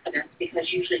other accidents because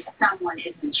usually someone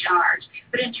is in charge.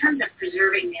 But in terms of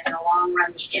preserving in the long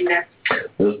run the index,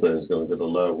 this thing's going to get a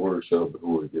lot worse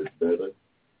before it gets better.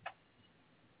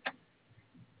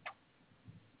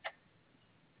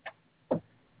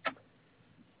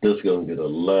 This is going to get a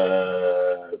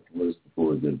lot worse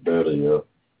before it gets better, yeah.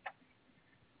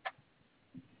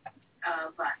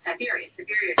 Of Siberian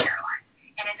Airlines.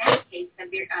 And in that case,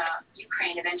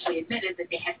 Ukraine eventually admitted that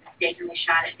they had mistakenly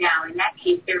shot it down. In that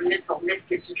case, their missile missed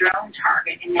its drone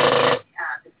target, and then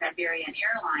the Siberian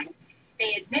Airlines.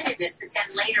 They admitted it, but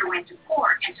then later went to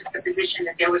court and took the position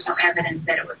that there was no evidence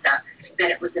that it was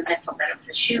a missile, that it was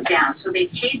a shoot down. So they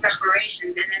paid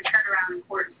reparations and then turned around in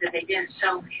court and said they didn't.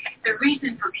 So the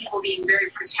reason for people being very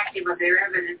protective of their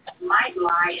evidence might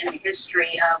lie in the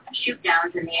history of shoot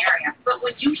downs in the area. But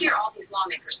when you hear all these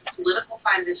lawmakers, the political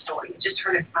side of this story, you just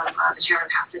heard it from the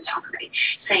chairman of House Intelligence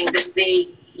saying that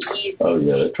oh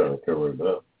yeah, they're trying to cover it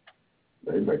up.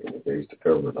 They're making the case to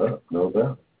cover it up, no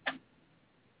doubt.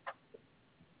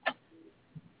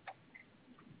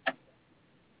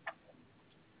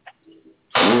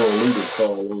 World leaders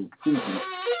call on Putin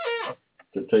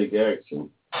to take action.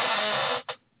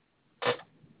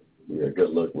 Yeah, good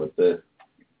luck with that.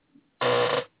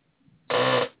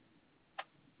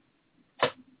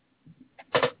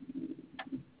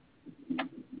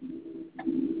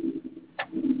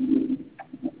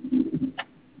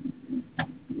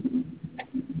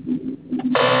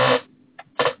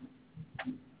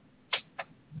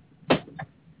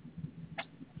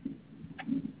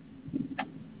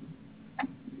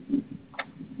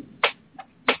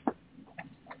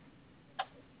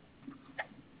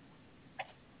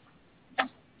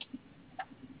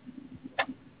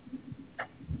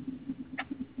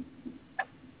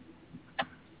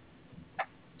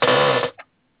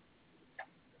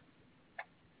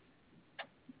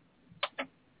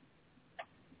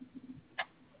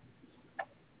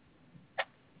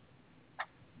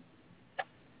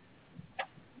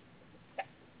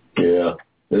 Yeah,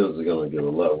 this is going to get a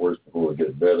lot worse before it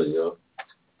gets better, y'all.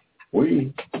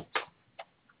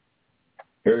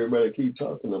 Everybody keep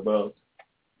talking about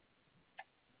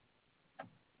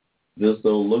this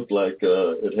don't look like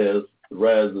it has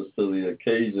rises to the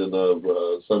occasion of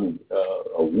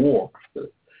a war.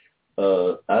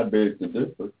 I beg to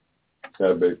differ.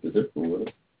 I beg to differ with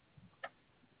it.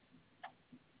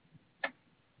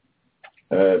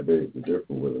 I beg to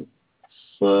differ with it.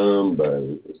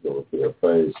 Somebody is going to pay a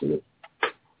price for it.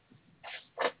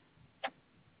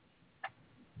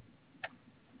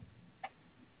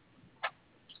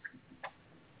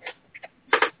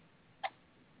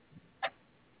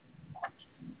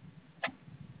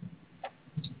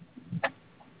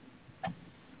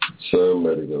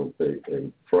 Somebody going to pay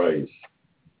a price.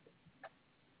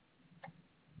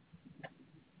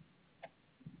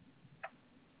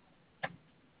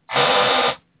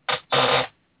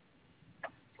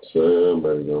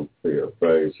 Somebody going to pay a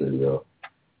price here, y'all.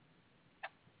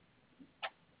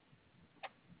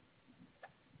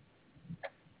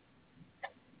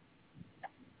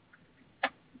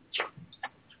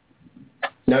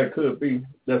 Now, it could be,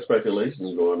 that speculation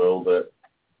is going on, that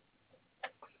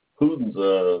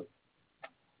Putin's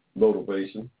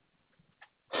motivation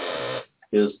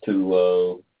is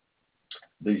to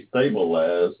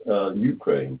destabilize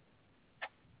Ukraine.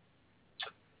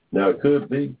 Now, it could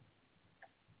be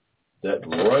that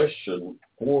Russian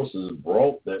forces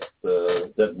brought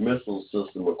that missile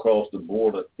system across the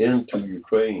border into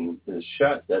Ukraine and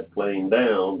shot that plane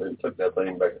down and took that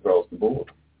thing back across the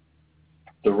border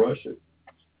to Russia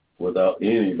without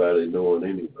anybody knowing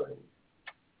anything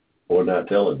or not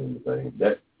telling anything.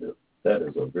 That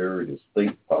is a very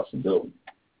distinct possibility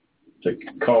to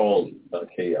cause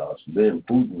chaos. Then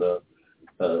Putin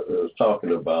was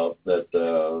talking about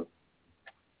that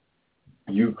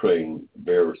Ukraine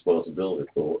bear responsibility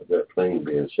for that plane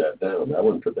being shot down. I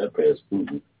wouldn't put that past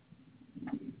Putin.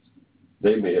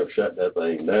 They may have shot that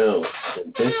thing down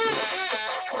intentionally.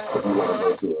 If you want to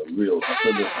go to a real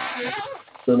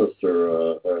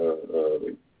sinister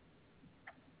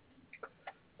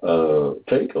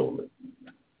take on it.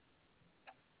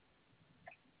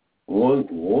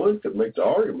 One could make the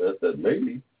argument that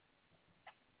maybe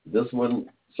this wasn't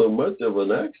so much of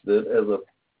an accident as a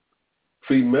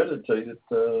premeditated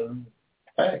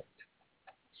act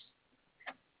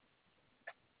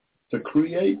to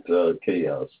create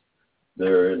chaos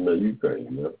there in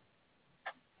Ukraine,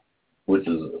 which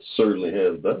it certainly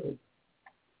has done.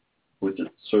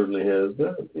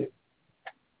 Yeah.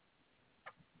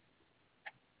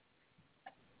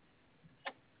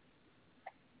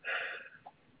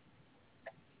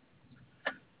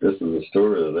 This is a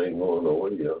story that ain't going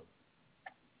nowhere, yo.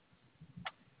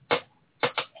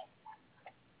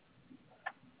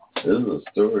 This is a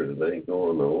story that ain't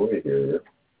going nowhere here, yo.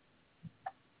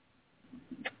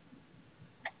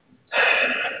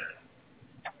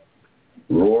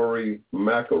 Rory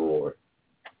McIlroy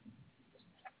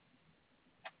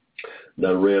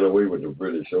done ran away with the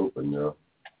British Open, y'all.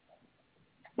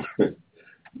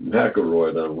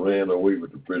 McIlroy done ran away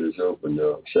with the British Open,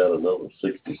 y'all. Shot another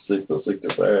 66 or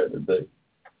 65 today.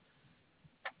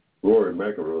 Rory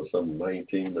McIlroy something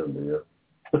 19 under, y'all.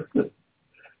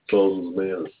 Closest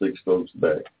man is 6 strokes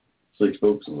back. 6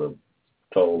 strokes is a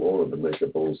tall order to make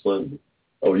up on Sunday.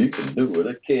 Oh, you can do it.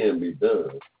 It can be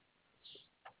done.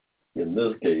 In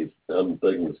this case, I'm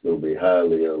thinking it's going to be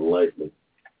highly unlikely.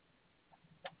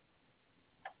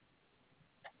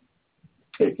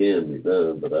 It can be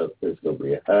done, but it's going to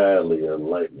be highly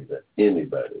unlikely that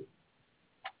anybody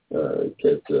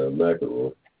catch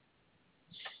McIlroy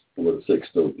with a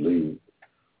 6-stroke lead.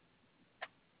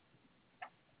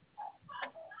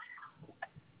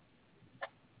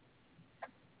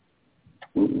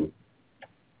 Mm-mm.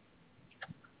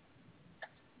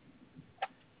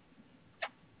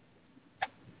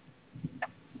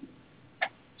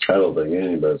 I don't think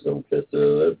anybody's going to catch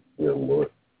that young boy.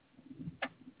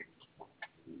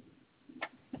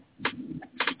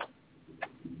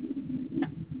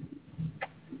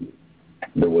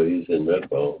 The way he's in that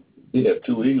ball. He had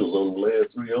 2 eagles on the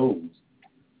last 3 holes.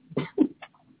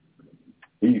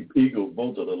 He eagled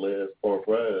both of the last par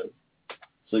 5,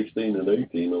 16 and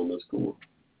 18 on this course.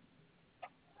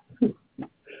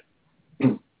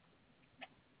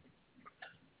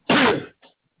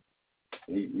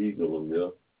 He eagled them, yeah.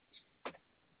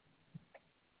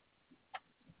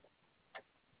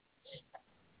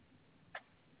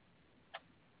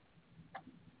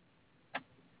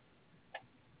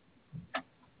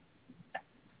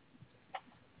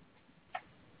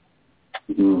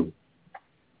 Mm.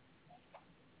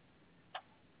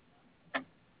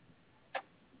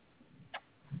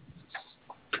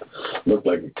 Looked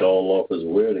like he called off his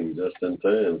wedding just in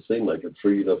time. Seemed like it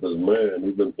freed up his mind.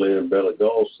 He's been playing better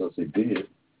golf since he did.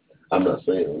 I'm not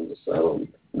saying, I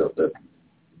don't know if that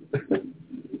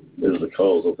is the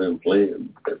cause of him playing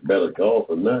better golf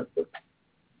or not, but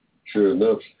sure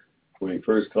enough, when he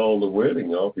first called the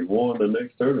wedding off, he won the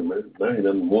next tournament. Now he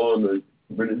done won the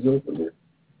British Open here.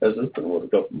 That's just been, a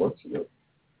couple months ago.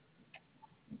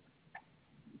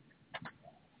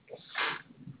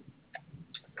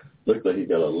 Looks like he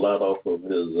got a lot off of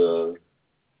his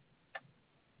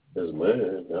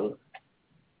man.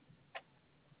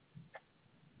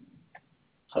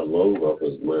 A load off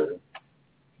his man.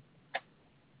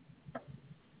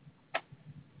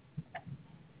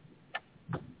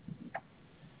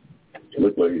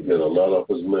 Looks like he's got a lot off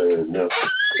his man now.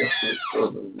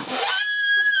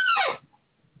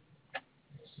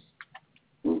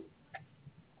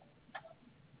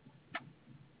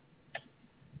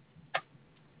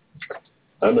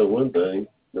 I know one thing.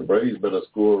 The Braves better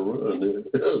score a run.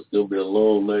 It'll still be a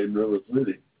long night in River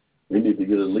City. We need to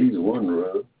get at least 1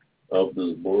 run off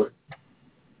this boy.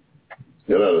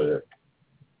 Get out of there.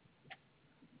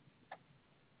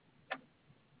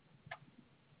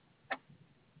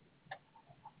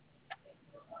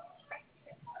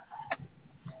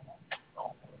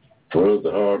 Runs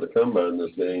are hard to come by in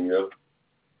this game, yo.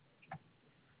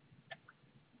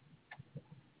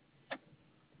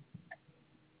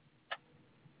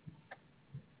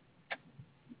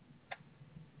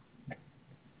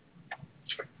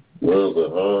 Runs are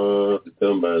hard to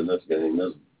come by in this game.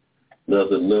 There's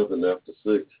nothing after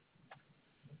 6.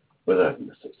 But after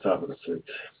the 6, top of the 6,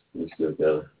 we still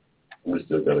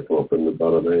gotta come up in the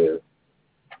bottom half.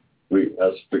 I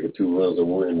just figure 2 runs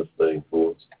will win this thing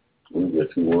for us. We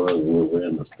get 2 runs and we'll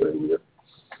win this thing.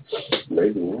 Yeah.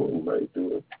 Maybe 1 might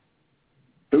do it.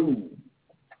 2.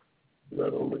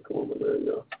 Right on the corner there,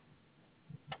 y'all.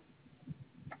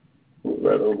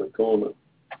 Right on the corner.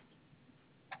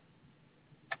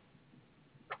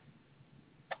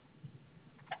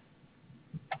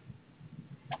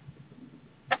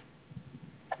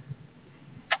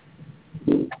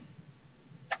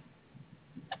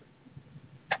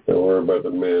 Don't worry about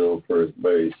the man on first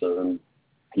base, son.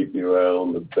 Keep your eye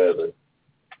on the batter.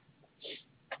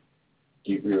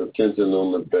 Keep your attention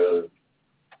on the batter.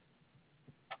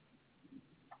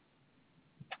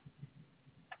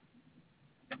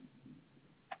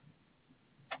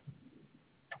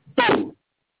 Boom!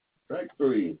 Strike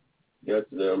 3.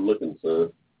 Got you there. I'm looking,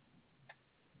 son.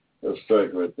 That's a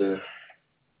strike right there.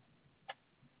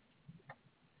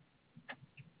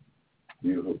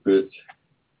 Beautiful pitch.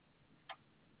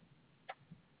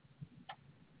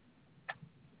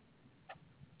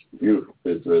 Beautiful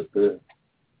pitch right there.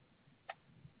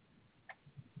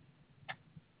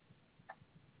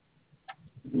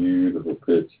 Beautiful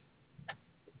pitch.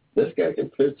 This guy can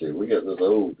pitch it. We got this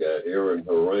old guy, Aaron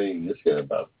Harang. This guy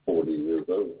about 40 years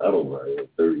old. I don't know,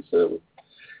 37.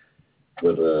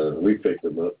 But we picked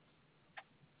him up.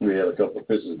 we had a couple of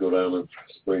pitchers go down in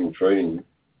spring training.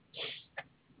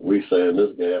 We signed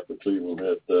this guy after Cleveland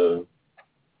had,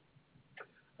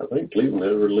 I think Cleveland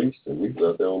had released him. He was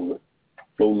out there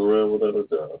floating around without a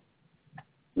job.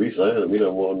 We signed him. He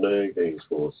done won 9 games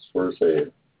for us first half.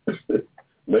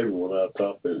 Maybe one of our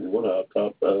top pitchers in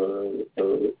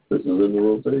the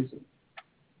rotation.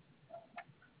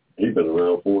 He's been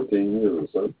around 14 years or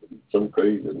something, some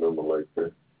crazy number like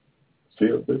that.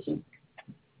 Still pitching.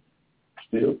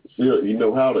 Still, you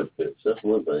know how to pitch. That's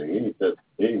one thing. He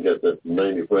ain't got that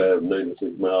 95,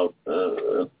 96 mile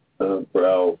per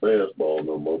hour fastball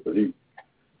no more, but he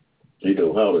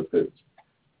know how to pitch.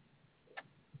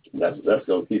 That's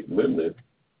gonna keep him in there.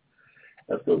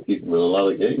 That's gonna keep him in a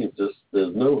lot of games. Just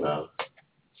there's know how.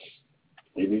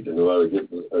 He needs to know how to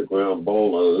get a ground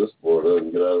ball out of this board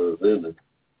and get out of his inning.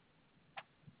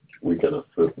 We kind of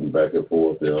flip him back and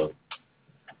forth, y'all.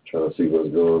 Trying to see what's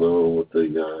going on with the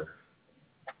guy.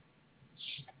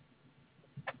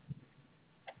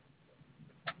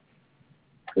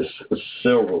 There's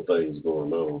several things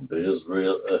going on. The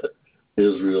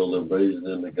Israel invasion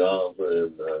in the Gaza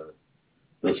and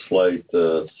this flight,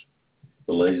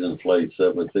 Malaysian Flight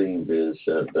 17 being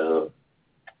shut down.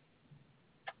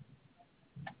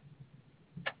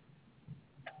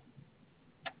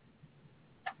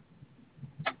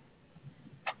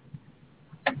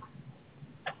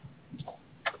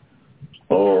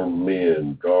 Armed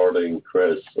men guarding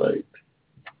crash site.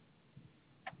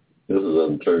 This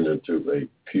is turned into a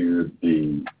pure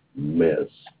D mess.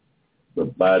 The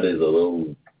bodies of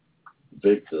those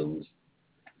victims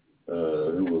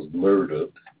who was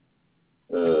murdered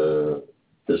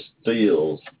is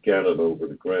still scattered over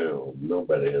the ground.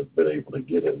 Nobody has been able to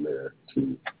get in there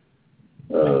to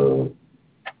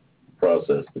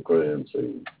process the crime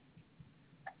scene.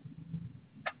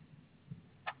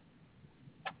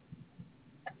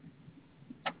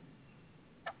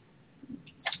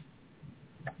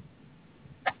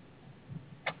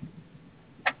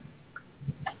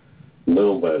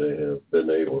 Nobody has been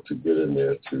able to get in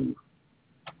there to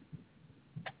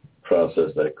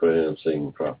process that crime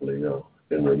scene properly,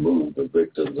 and remove the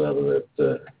victims out of that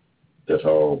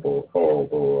horrible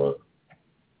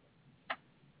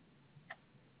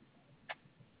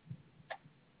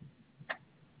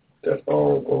that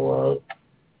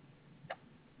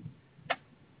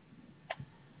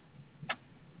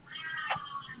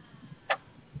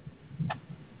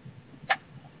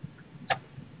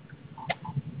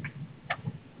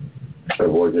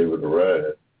boy gave it a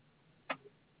ride.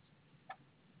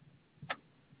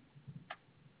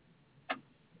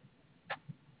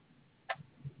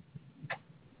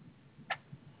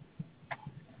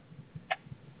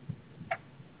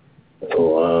 Oh,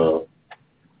 wow.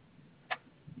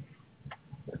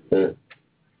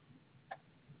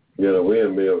 Yeah, the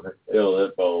wind be able to hell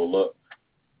that ball up.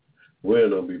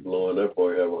 Wind will be blowing that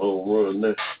boy have a home run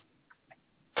there.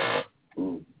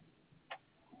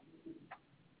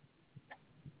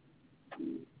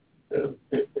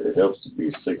 It helps to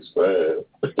be 6'5".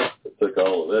 It took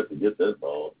all of that to get that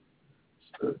ball.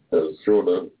 A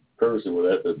shorter person would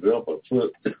have to jump a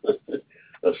foot.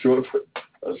 a short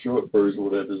person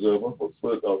would have to jump up a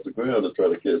foot off the ground to try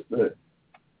to catch that.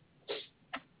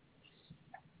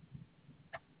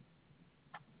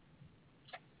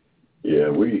 Yeah,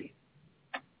 we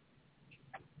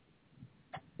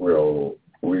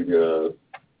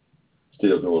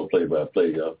still doing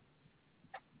play-by-play, y'all.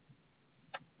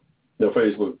 Now,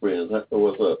 Facebook friends,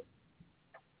 what's up?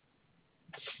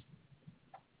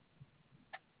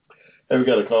 Hey, we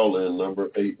got a call-in number,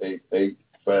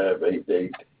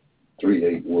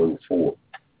 888-588-3814.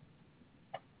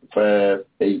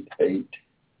 588-3814.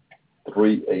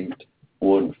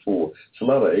 It's a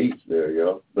lot of 8s there,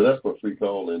 y'all. But that's my free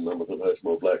call-in number for the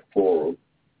Hushmo Black Forum.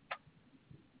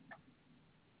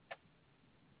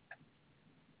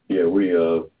 Yeah, we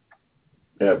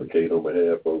advocate on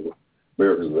behalf of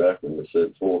Americans of African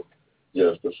descent for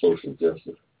justice, social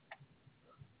justice.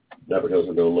 Not because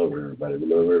we don't love everybody.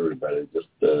 We love everybody. Just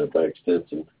by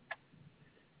extension,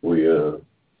 we are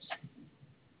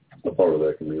a part of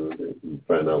that community. We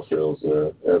find ourselves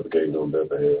advocating on their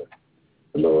behalf.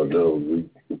 The Lord knows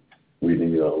we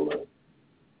need all that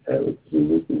advocacy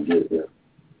we can get there.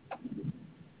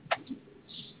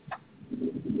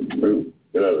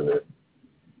 Get out of there.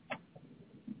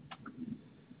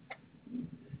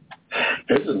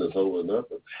 Pitching is holding up.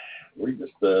 We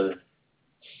just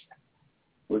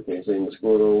we can't seem to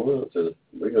score on runs.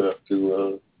 We're gonna have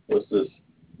to what's this?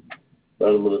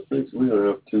 Bottom of the 6th. We're gonna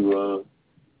have to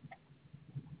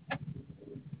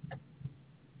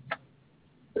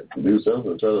Do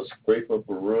something, try to scrape up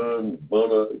a run,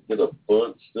 get a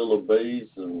bunt, steal a base,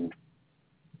 and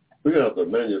we're going to have to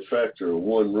manufacture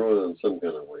one run some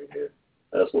kind of way here.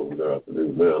 That's what we're going to have to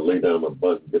do now. Lay down a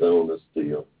bunt and get on this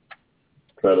deal.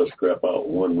 Try to scrap out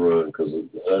one run because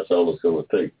that's all it's going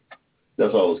to take.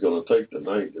 That's all it's going to take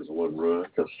tonight is one run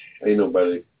because ain't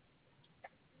nobody.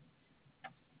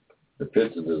 The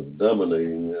pitching is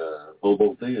dominating on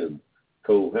both ends.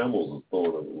 Cole Hamels is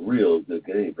throwing a real good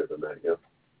game for tonight, yeah.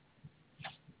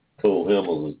 Cole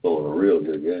Hamels is throwing a real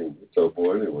good game. So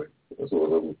far, anyway. That's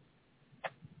one of them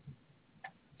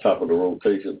top of the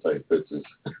rotation type pitches.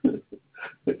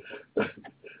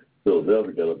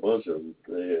 Philadelphia got a bunch of them.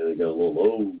 They got a little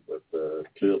old, but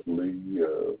Cliff Lee,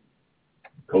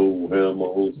 Cole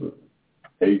Hamels, and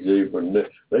AJ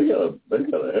Burnett. They got a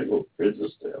heck of a pitcher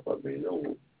staff. I mean,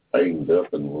 they're banged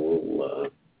up and a little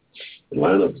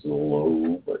lineup's a little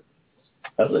old, but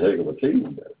that's a heck of a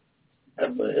team there.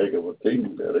 That's a heck of a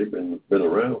team there. They've been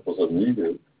around for some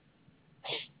years.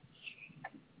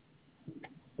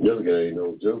 The other guy ain't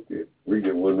no joke here. We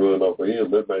get one run off of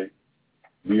him, that might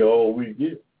be all we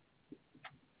get.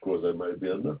 Of course, that might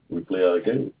be enough. We play our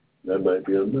game. That might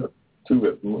be enough. 2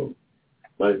 at the most.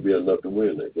 Might be enough to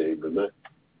win that game tonight.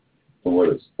 From what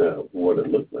it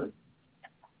looked like.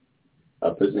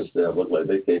 Our pitching staff looked like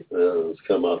they can't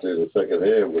come out there in the second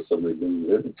half with some renewed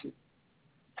energy.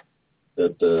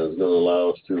 That is going to allow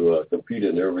us to compete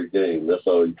in every game. That's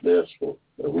all you can ask for.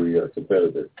 That we are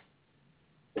competitive.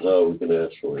 That's all we can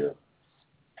ask for, yeah.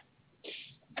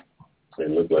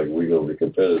 And look like we're going to be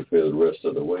competitive for the rest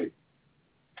of the way.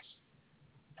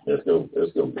 It's going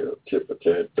to be a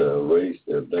tit-for-tat race.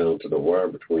 They're down to the wire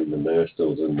between the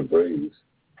Nationals and the Braves.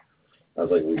 I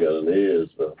think we got an edge,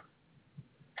 though.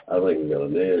 I think we got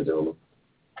an edge on them.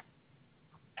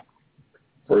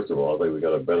 First of all, I think we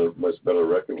got a much better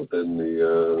record within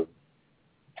the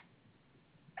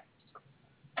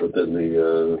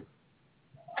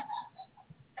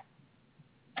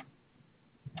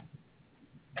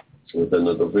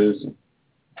division.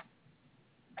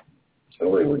 I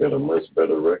think we got a much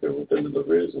better record within the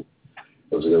division.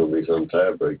 There's going to be some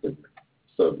tie-breaking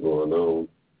stuff going on.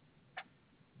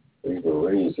 These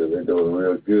Marines said they're doing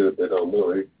real good. They don't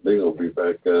know. They're going to be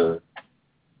back. They're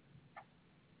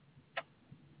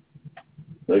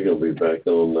going to be back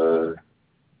on.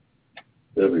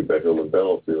 They'll be back on the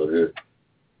battlefield here.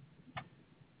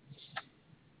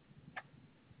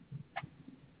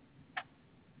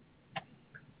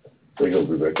 They're going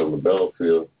to be back on the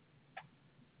battlefield.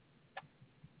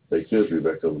 They should be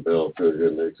back on the battlefield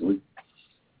here next week.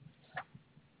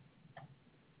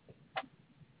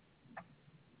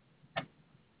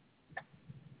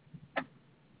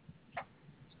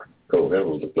 Cole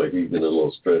Hamels looks like he's getting a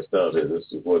little stressed out here.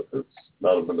 This is what the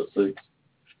bottom of the 6th.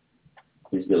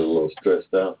 He's getting a little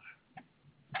stressed out.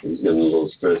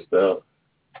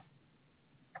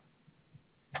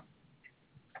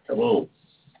 Come on.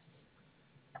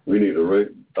 We need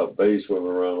a base run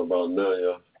around about now,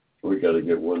 y'all. We got to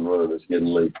get one run. It's getting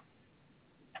late.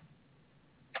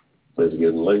 We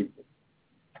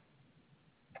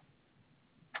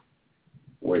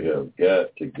have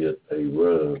got to get a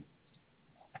run.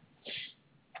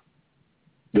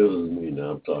 This is me now.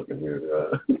 I'm talking here.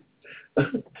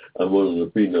 I'm one of the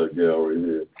peanut gallery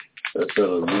here. That's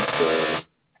trying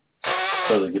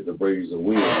to get the Braves a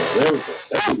win. There we go.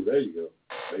 There you go.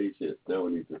 Base hit. Now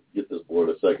we need to get this boy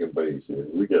to second base here.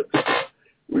 We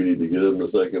need to get him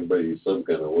to second base some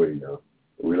kind of way now.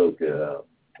 We don't care how.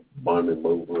 Bond him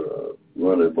over,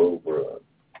 run him over,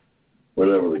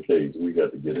 whatever the case. We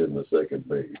got to get him to second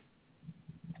base.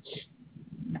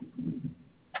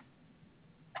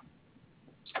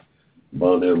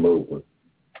 Bond him over.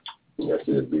 That's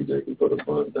it. BJ can put a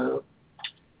bunt down.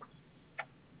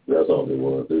 That's all they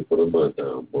want to do. Put a bunt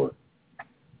down, boy.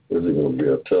 This is going to be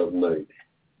a tough night.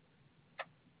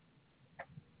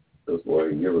 This boy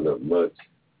ain't giving up much.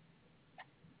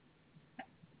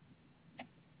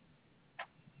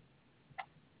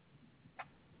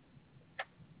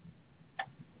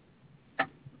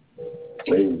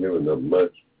 They ain't giving up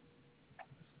much.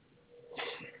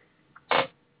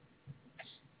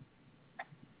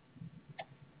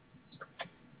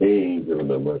 He ain't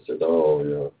giving up much at all,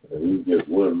 y'all. And we get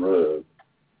one run,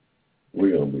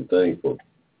 we're going to be thankful.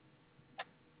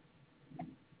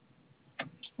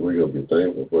 We're going to be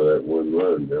thankful for that one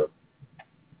run, y'all.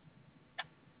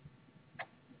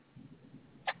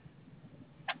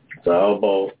 Foul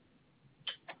ball.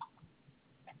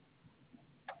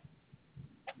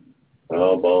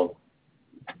 Foul ball.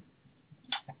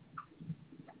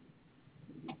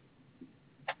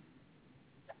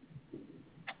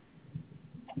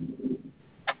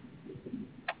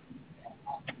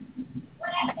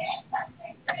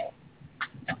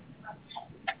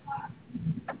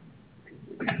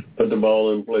 the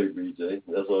ball in play, BJ.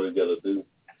 That's all you got to do.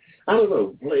 I don't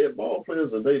know. Ball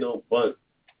players, they don't bunt.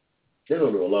 They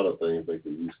don't do a lot of things like they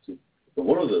used to. But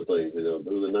one of the things they don't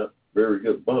do, they're not very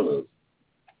good bunters.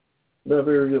 Not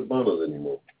very good bunters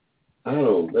anymore.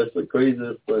 That's the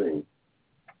craziest thing.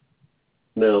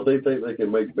 Now, if they think they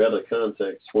can make better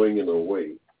contact swinging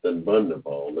away than bunting the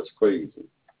ball, that's crazy.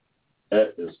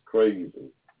 That is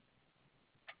crazy.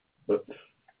 But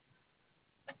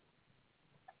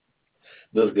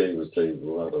this game has changed a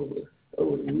lot over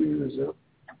the years, yeah.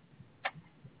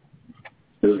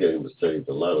 This game has changed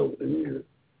a lot over the years.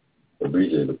 The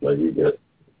BJ to play, he got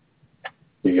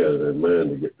it in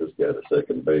mind to get this guy to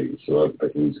second base. So I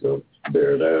think he's going to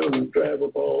bear down and drive a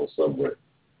ball somewhere.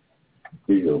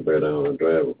 He's going to bear down and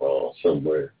drive a ball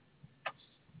somewhere.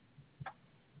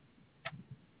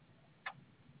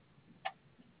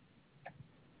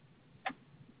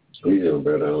 He's going to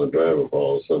bear down and drive a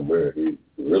ball somewhere. He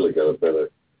really got a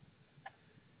better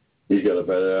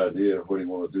idea of what he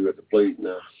want to do at the plate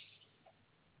now.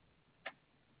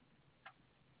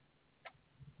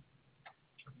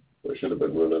 We should have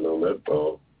been running on that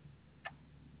ball.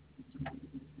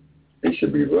 He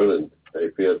should be running. Hey,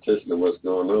 pay attention to what's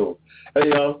going on. Hey,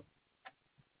 y'all.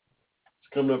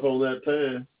 It's coming up on that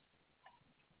time.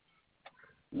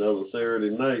 Another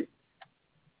Saturday night.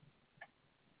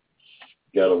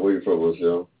 Got away from us,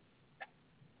 y'all.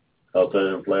 How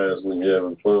time flies when you're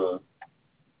having fun.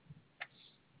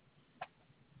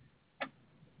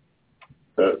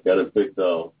 Got it picked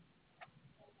off.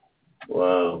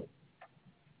 Wow.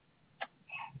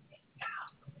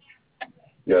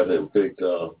 Got him picked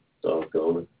off.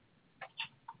 Doggone it.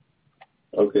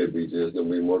 Okay, BJ, it's going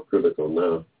to be more critical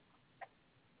now.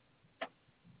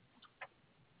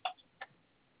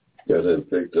 Got him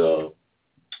picked off.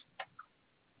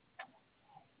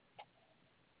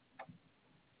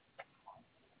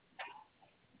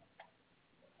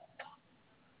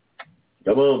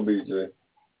 Come on, BJ.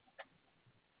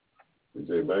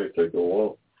 BJ might take a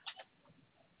walk.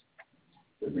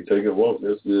 If he take a walk,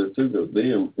 that's good too, because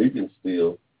then he can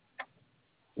steal.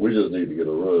 We just need to get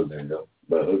a run there, y'all,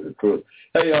 by hook or crook.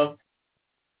 Hey, y'all.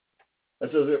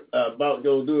 That's just about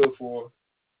going to do it for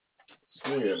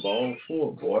swing at ball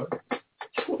 4, boy.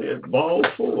 Swing at ball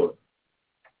 4.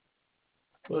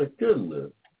 My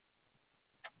goodness.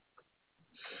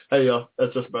 Hey, y'all.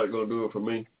 That's just about going to do it for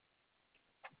me.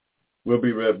 We'll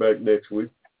be right back next week.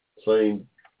 Same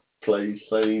place,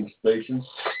 same station.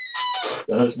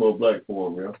 The Hushmo Black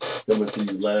Forum, y'all. Coming to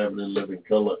you live and in living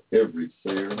color every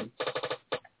Saturday.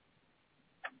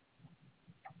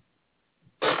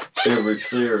 Every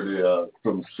Saturday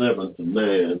from 7 to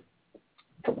 9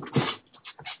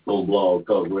 on Blog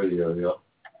Talk Radio, y'all.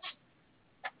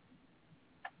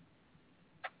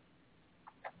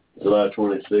 July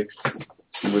 26th.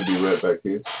 We'll be right back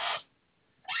here.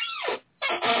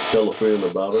 Tell a friend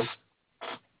about us.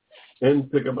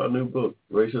 And pick up our new book,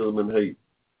 Racism and Hate.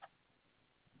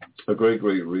 A great,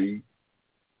 great read.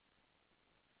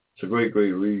 It's a great,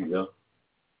 great read, y'all.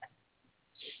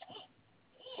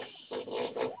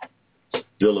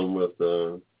 Dealing with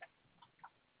the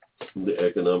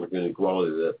economic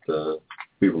inequality that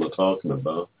people are talking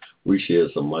about. We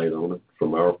shed some light on it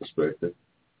from our perspective.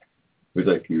 We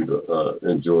think you'd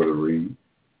enjoy the read.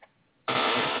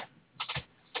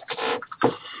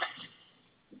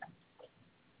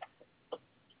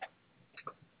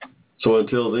 So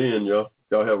until then, y'all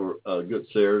have a good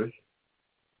Saturday,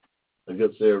 a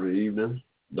good Saturday evening.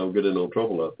 Don't get in no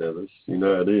trouble out there. You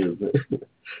know how it is.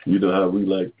 You know how we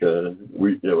like, I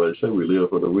say we live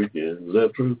for the weekend. Is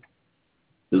that true?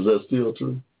 Is that still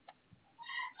true?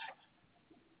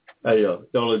 Hey,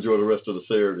 y'all enjoy the rest of the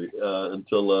Saturday.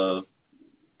 Until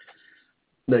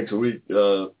next week,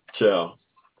 ciao.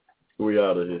 We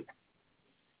out of here.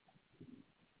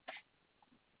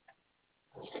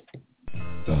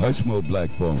 The Hushmo Black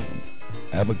Forum,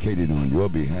 advocated on your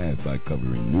behalf by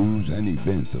covering news and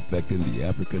events affecting the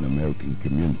African American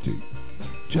community.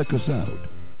 Check us out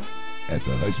at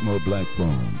the Hushmo Black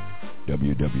Forum,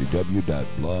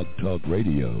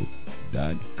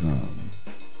 www.blogtalkradio.com.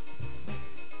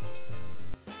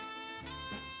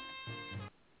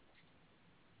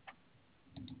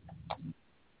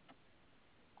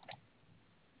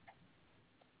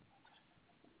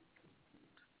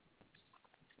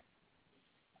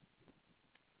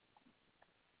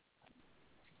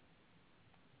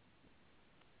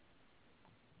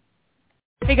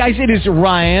 Hey guys, it is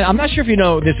Ryan. I'm not sure if you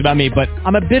know this about me, but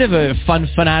I'm a bit of a fun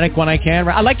fanatic when I can.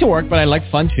 I like to work, but I like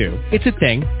fun too. It's a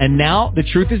thing. And now the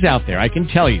truth is out there. I can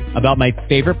tell you about my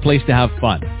favorite place to have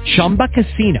fun. Chumba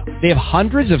Casino. They have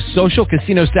hundreds of social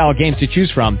casino style games to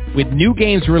choose from with new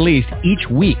games released each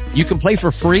week. You can play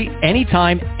for free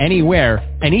anytime, anywhere.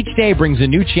 And each day brings a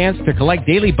new chance to collect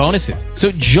daily bonuses.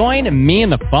 So join me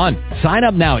in the fun. Sign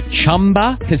up now at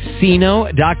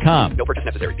ChumbaCasino.com. No purchase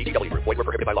necessary. VGW Group. Void where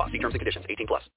prohibited by law. See terms and conditions. 18+.